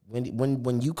me.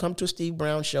 When you come to a Steve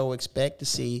Brown show, expect to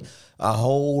see a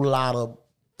whole lot of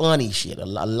funny shit, a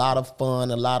lot of fun,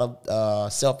 a lot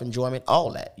of self-enjoyment,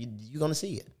 all that. You're going to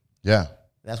see it. Yeah.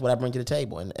 That's what I bring to the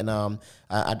table. And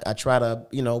I try to,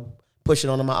 push it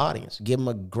onto my audience. Give them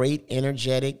a great,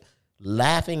 energetic,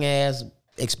 laughing-ass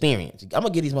experience. I'm going to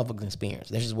give these motherfuckers an experience.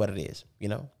 That's just what it is.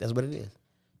 That's what it is.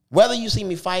 Whether you see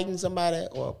me fighting somebody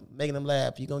or making them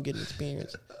laugh, you're going to get an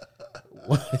experience.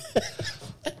 All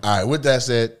right, with that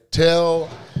said, tell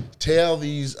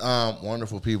these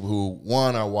wonderful people who,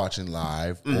 one, are watching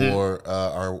live or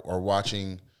are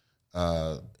watching,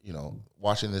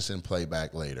 watching this in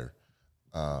playback later,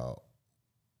 where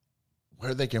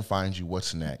they can find you,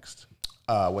 what's next.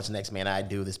 What's next, man? I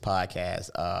do this podcast.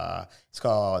 It's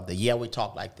called the Yeah We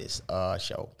Talk Like This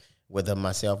show with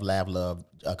myself, Lav Love,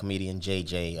 comedian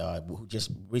JJ, who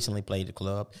just recently played the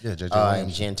club. Yeah, JJ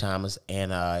and Jen Thomas,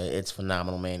 and it's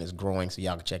phenomenal, man. It's growing, so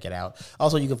y'all can check it out.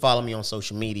 Also, you can follow me on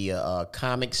social media,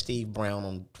 Comic Steve Brown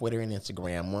on Twitter and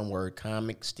Instagram. One word,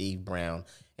 Comic Steve Brown.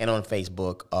 And on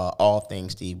Facebook, all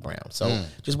things Steve Brown. So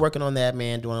just working on that,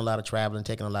 man, doing a lot of traveling,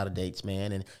 taking a lot of dates,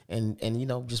 man,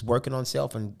 and just working on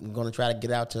self, and I'm going to try to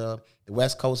get out to the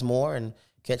West Coast more and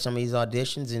catch some of these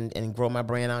auditions and grow my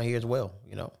brand out here as well,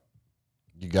 You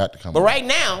got to come. But right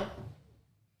now,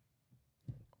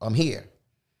 I'm here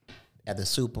at the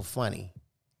Super Funny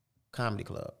Comedy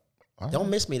Club. Right.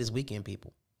 Don't miss me this weekend,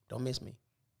 people. Don't miss me.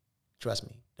 Trust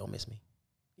me. Don't miss me.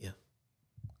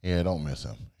 Yeah, don't miss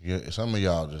them. Some of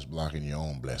y'all just blocking your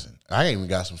own blessing. I ain't even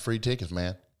got some free tickets,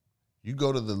 man. You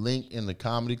go to the link in the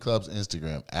Comedy Club's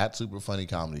Instagram, at Super Funny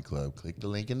Comedy Club. Click the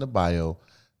link in the bio.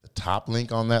 The top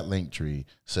link on that link tree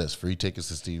says free tickets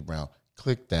to Steve Brown.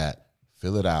 Click that.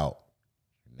 Fill it out.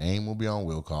 Your name will be on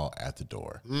will call at the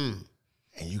door. And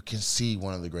you can see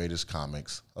one of the greatest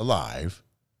comics alive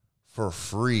for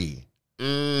free.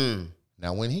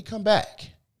 Now, when he come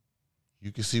back,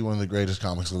 you can see one of the greatest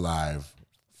comics alive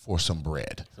for some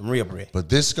bread. Some real bread. But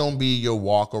this is going to be your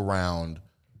walk around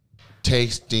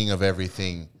tasting of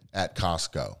everything at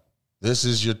Costco. This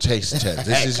is your taste test.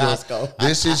 This is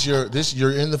Costco.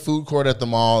 You're in the food court at the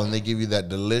mall and they give you that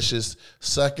delicious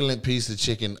succulent piece of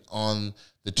chicken on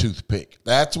the toothpick.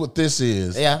 That's what this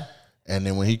is. Yeah. And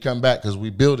then when he come back, because we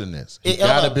building this, he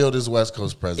got to build his West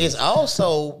Coast presence. It's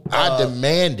also I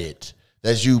demand it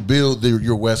that you build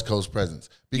your West Coast presence.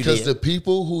 Because the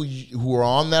people who are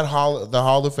on the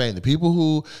Hall of Fame, the people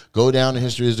who go down in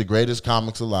history as the greatest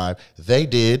comics alive, they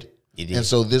did. And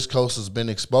so this coast has been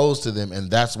exposed to them, and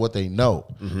that's what they know.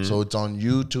 So it's on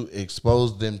you to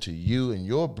expose them to you and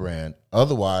your brand.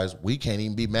 Otherwise, we can't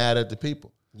even be mad at the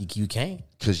people. You can't.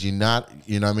 Because you're not,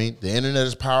 you know what I mean? The internet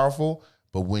is powerful,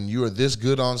 but when you are this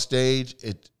good on stage,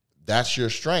 that's your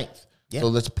strength. Yeah. So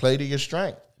let's play to your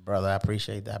strength. Brother, I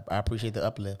appreciate that. I appreciate the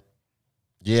uplift.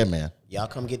 Yeah, man. Y'all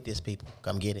come get this, people.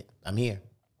 Come get it. I'm here.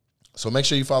 So make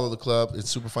sure you follow the club. It's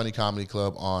Super Funny Comedy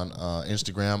Club on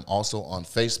Instagram, also on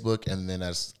Facebook, and then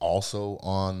that's also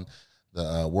on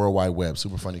the World Wide Web,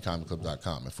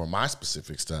 superfunnycomedyclub.com. And for my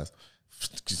specific stuff,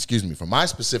 it's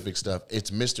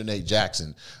Mr. Nate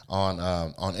Jackson on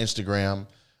Instagram,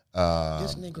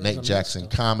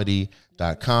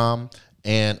 NateJacksonComedy.com.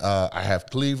 And I have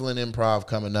Cleveland Improv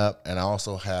coming up, and I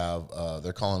also have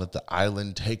they're calling it the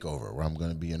Island Takeover, where I'm going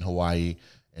to be in Hawaii,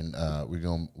 and we're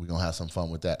gonna have some fun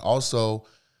with that. Also,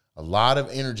 a lot of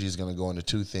energy is going to go into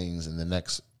two things in the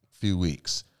next few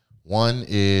weeks. One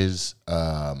is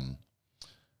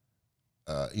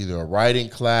either a writing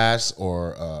class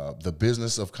or the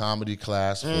business of comedy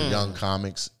class for young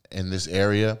comics in this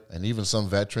area, and even some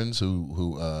veterans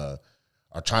who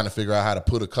are trying to figure out how to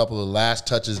put a couple of last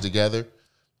touches together.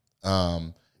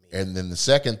 And then the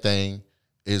second thing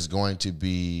is going to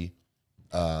be,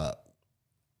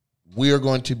 we are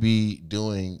going to be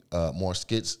doing more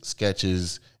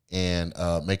sketches, and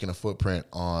making a footprint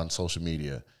on social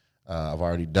media. I've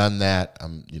already done that.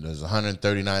 There's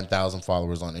 139,000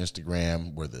 followers on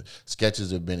Instagram, where the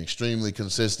sketches have been extremely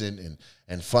consistent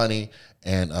and funny.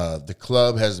 And the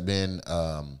club has been,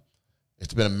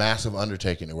 it's been a massive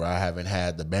undertaking where I haven't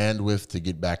had the bandwidth to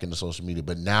get back into social media.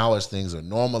 But now, as things are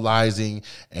normalizing,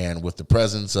 and with the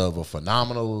presence of a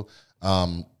phenomenal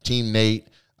Team Nate,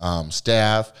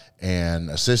 staff and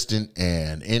assistant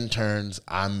and interns,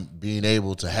 I'm being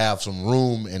able to have some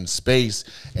room and space,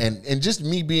 and just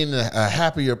me being a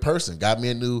happier person. Got me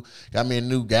a new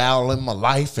gal in my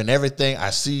life and everything.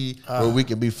 I see where we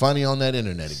can be funny on that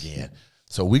internet again.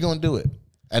 So we're gonna do it.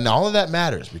 And all of that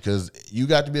matters, because you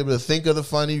got to be able to think of the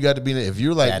funny. You got to be, if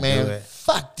you're like, man,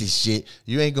 fuck this shit,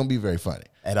 you ain't gonna be very funny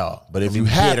at all. But if you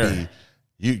happy,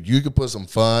 you can put some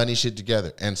funny shit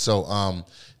together. And so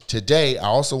today, I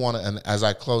also want to, and as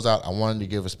I close out, I wanted to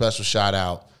give a special shout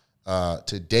out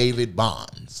to David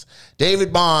Bonds.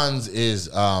 David Bonds is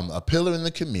a pillar in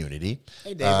the community.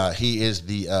 Hey, David. He is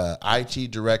the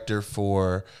IT director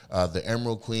for the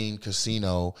Emerald Queen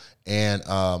Casino, and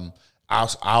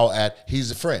I'll add,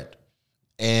 he's a friend.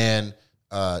 And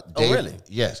David, really?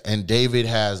 Yes, and David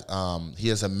has he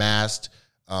has amassed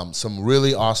some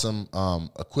really awesome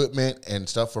equipment and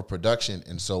stuff for production,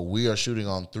 and so we are shooting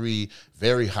on 3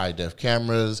 very high def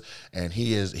cameras, and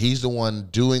he's the one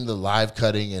doing the live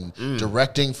cutting and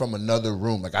directing from another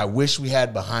room. Like, I wish we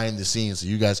had behind the scenes so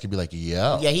you guys could be like,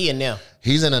 yeah, he in there.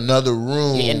 He's in another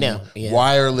room,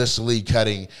 wirelessly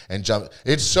cutting and jump.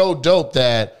 It's so dope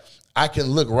that I can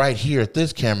look right here at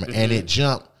this camera and it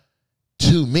jumped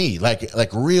to me like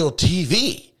real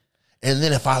TV, and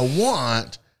then if I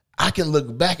want, I can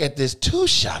look back at this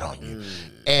 2-shot on you,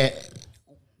 and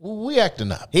we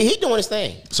acting up. He doing his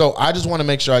thing. So I just want to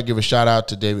make sure I give a shout out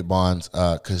to David Bonds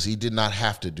because he did not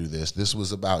have to do this. This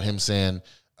was about him saying,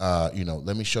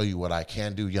 let me show you what I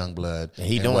can do, young blood. And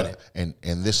he doing it. And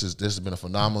this has been a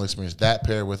phenomenal experience. That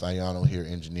paired with Ayano here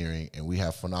engineering, and we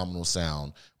have phenomenal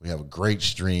sound. We have a great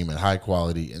stream and high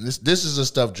quality. And this is the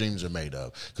stuff dreams are made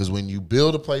of. Because when you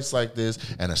build a place like this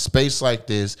and a space like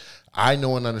this, I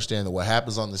know and understand that what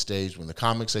happens on the stage when the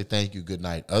comics say thank you, good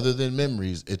night, other than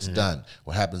memories, it's done.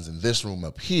 What happens in this room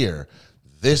up here,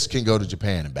 this can go to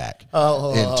Japan and back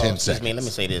in 10 seconds. Let me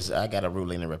say this. I got to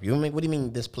rudely interrupt you. What do you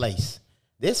mean this place?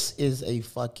 This is a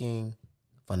fucking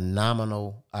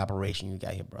phenomenal operation you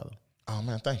got here, brother. Oh,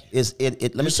 man, thank you.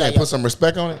 Let me say put some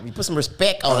respect on it? You put some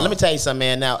respect on it. Let me tell you something,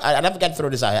 man. Now, I forgot to throw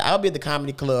this out here. I'll be at the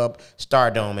Comedy Club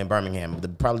Stardome in Birmingham,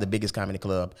 probably the biggest comedy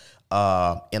club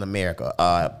in America.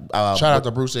 Shout out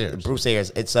to Bruce Ayers. Bruce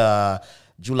Ayers. It's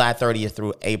July 30th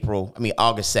through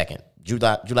August 2nd.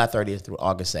 July 30th through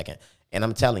August 2nd. And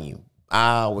I'm telling you,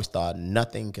 I always thought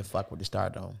nothing could fuck with the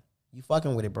Stardome. You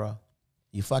fucking with it, bro.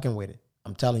 You fucking with it.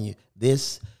 I'm telling you,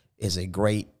 this is a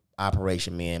great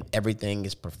operation, man. Everything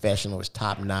is professional. It's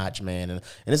top notch, man. And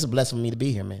it's a blessing for me to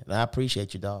be here, man. And I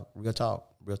appreciate you, dog. Real talk.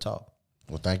 Real talk.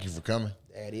 Well, thank you for coming.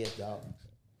 There it is, dog.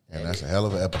 And that's a hell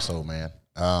of an episode, man.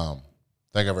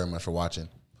 Thank you very much for watching.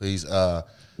 Please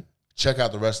check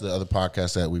out the rest of the other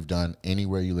podcasts that we've done.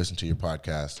 Anywhere you listen to your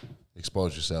podcast,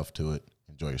 expose yourself to it.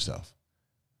 Enjoy yourself.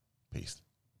 Peace.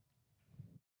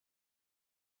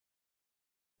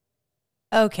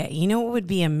 Okay, you know what would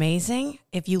be amazing?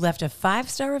 If you left a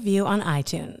 5-star review on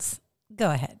iTunes. Go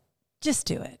ahead. Just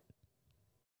do it.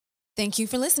 Thank you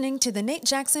for listening to the Nate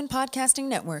Jackson Podcasting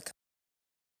Network.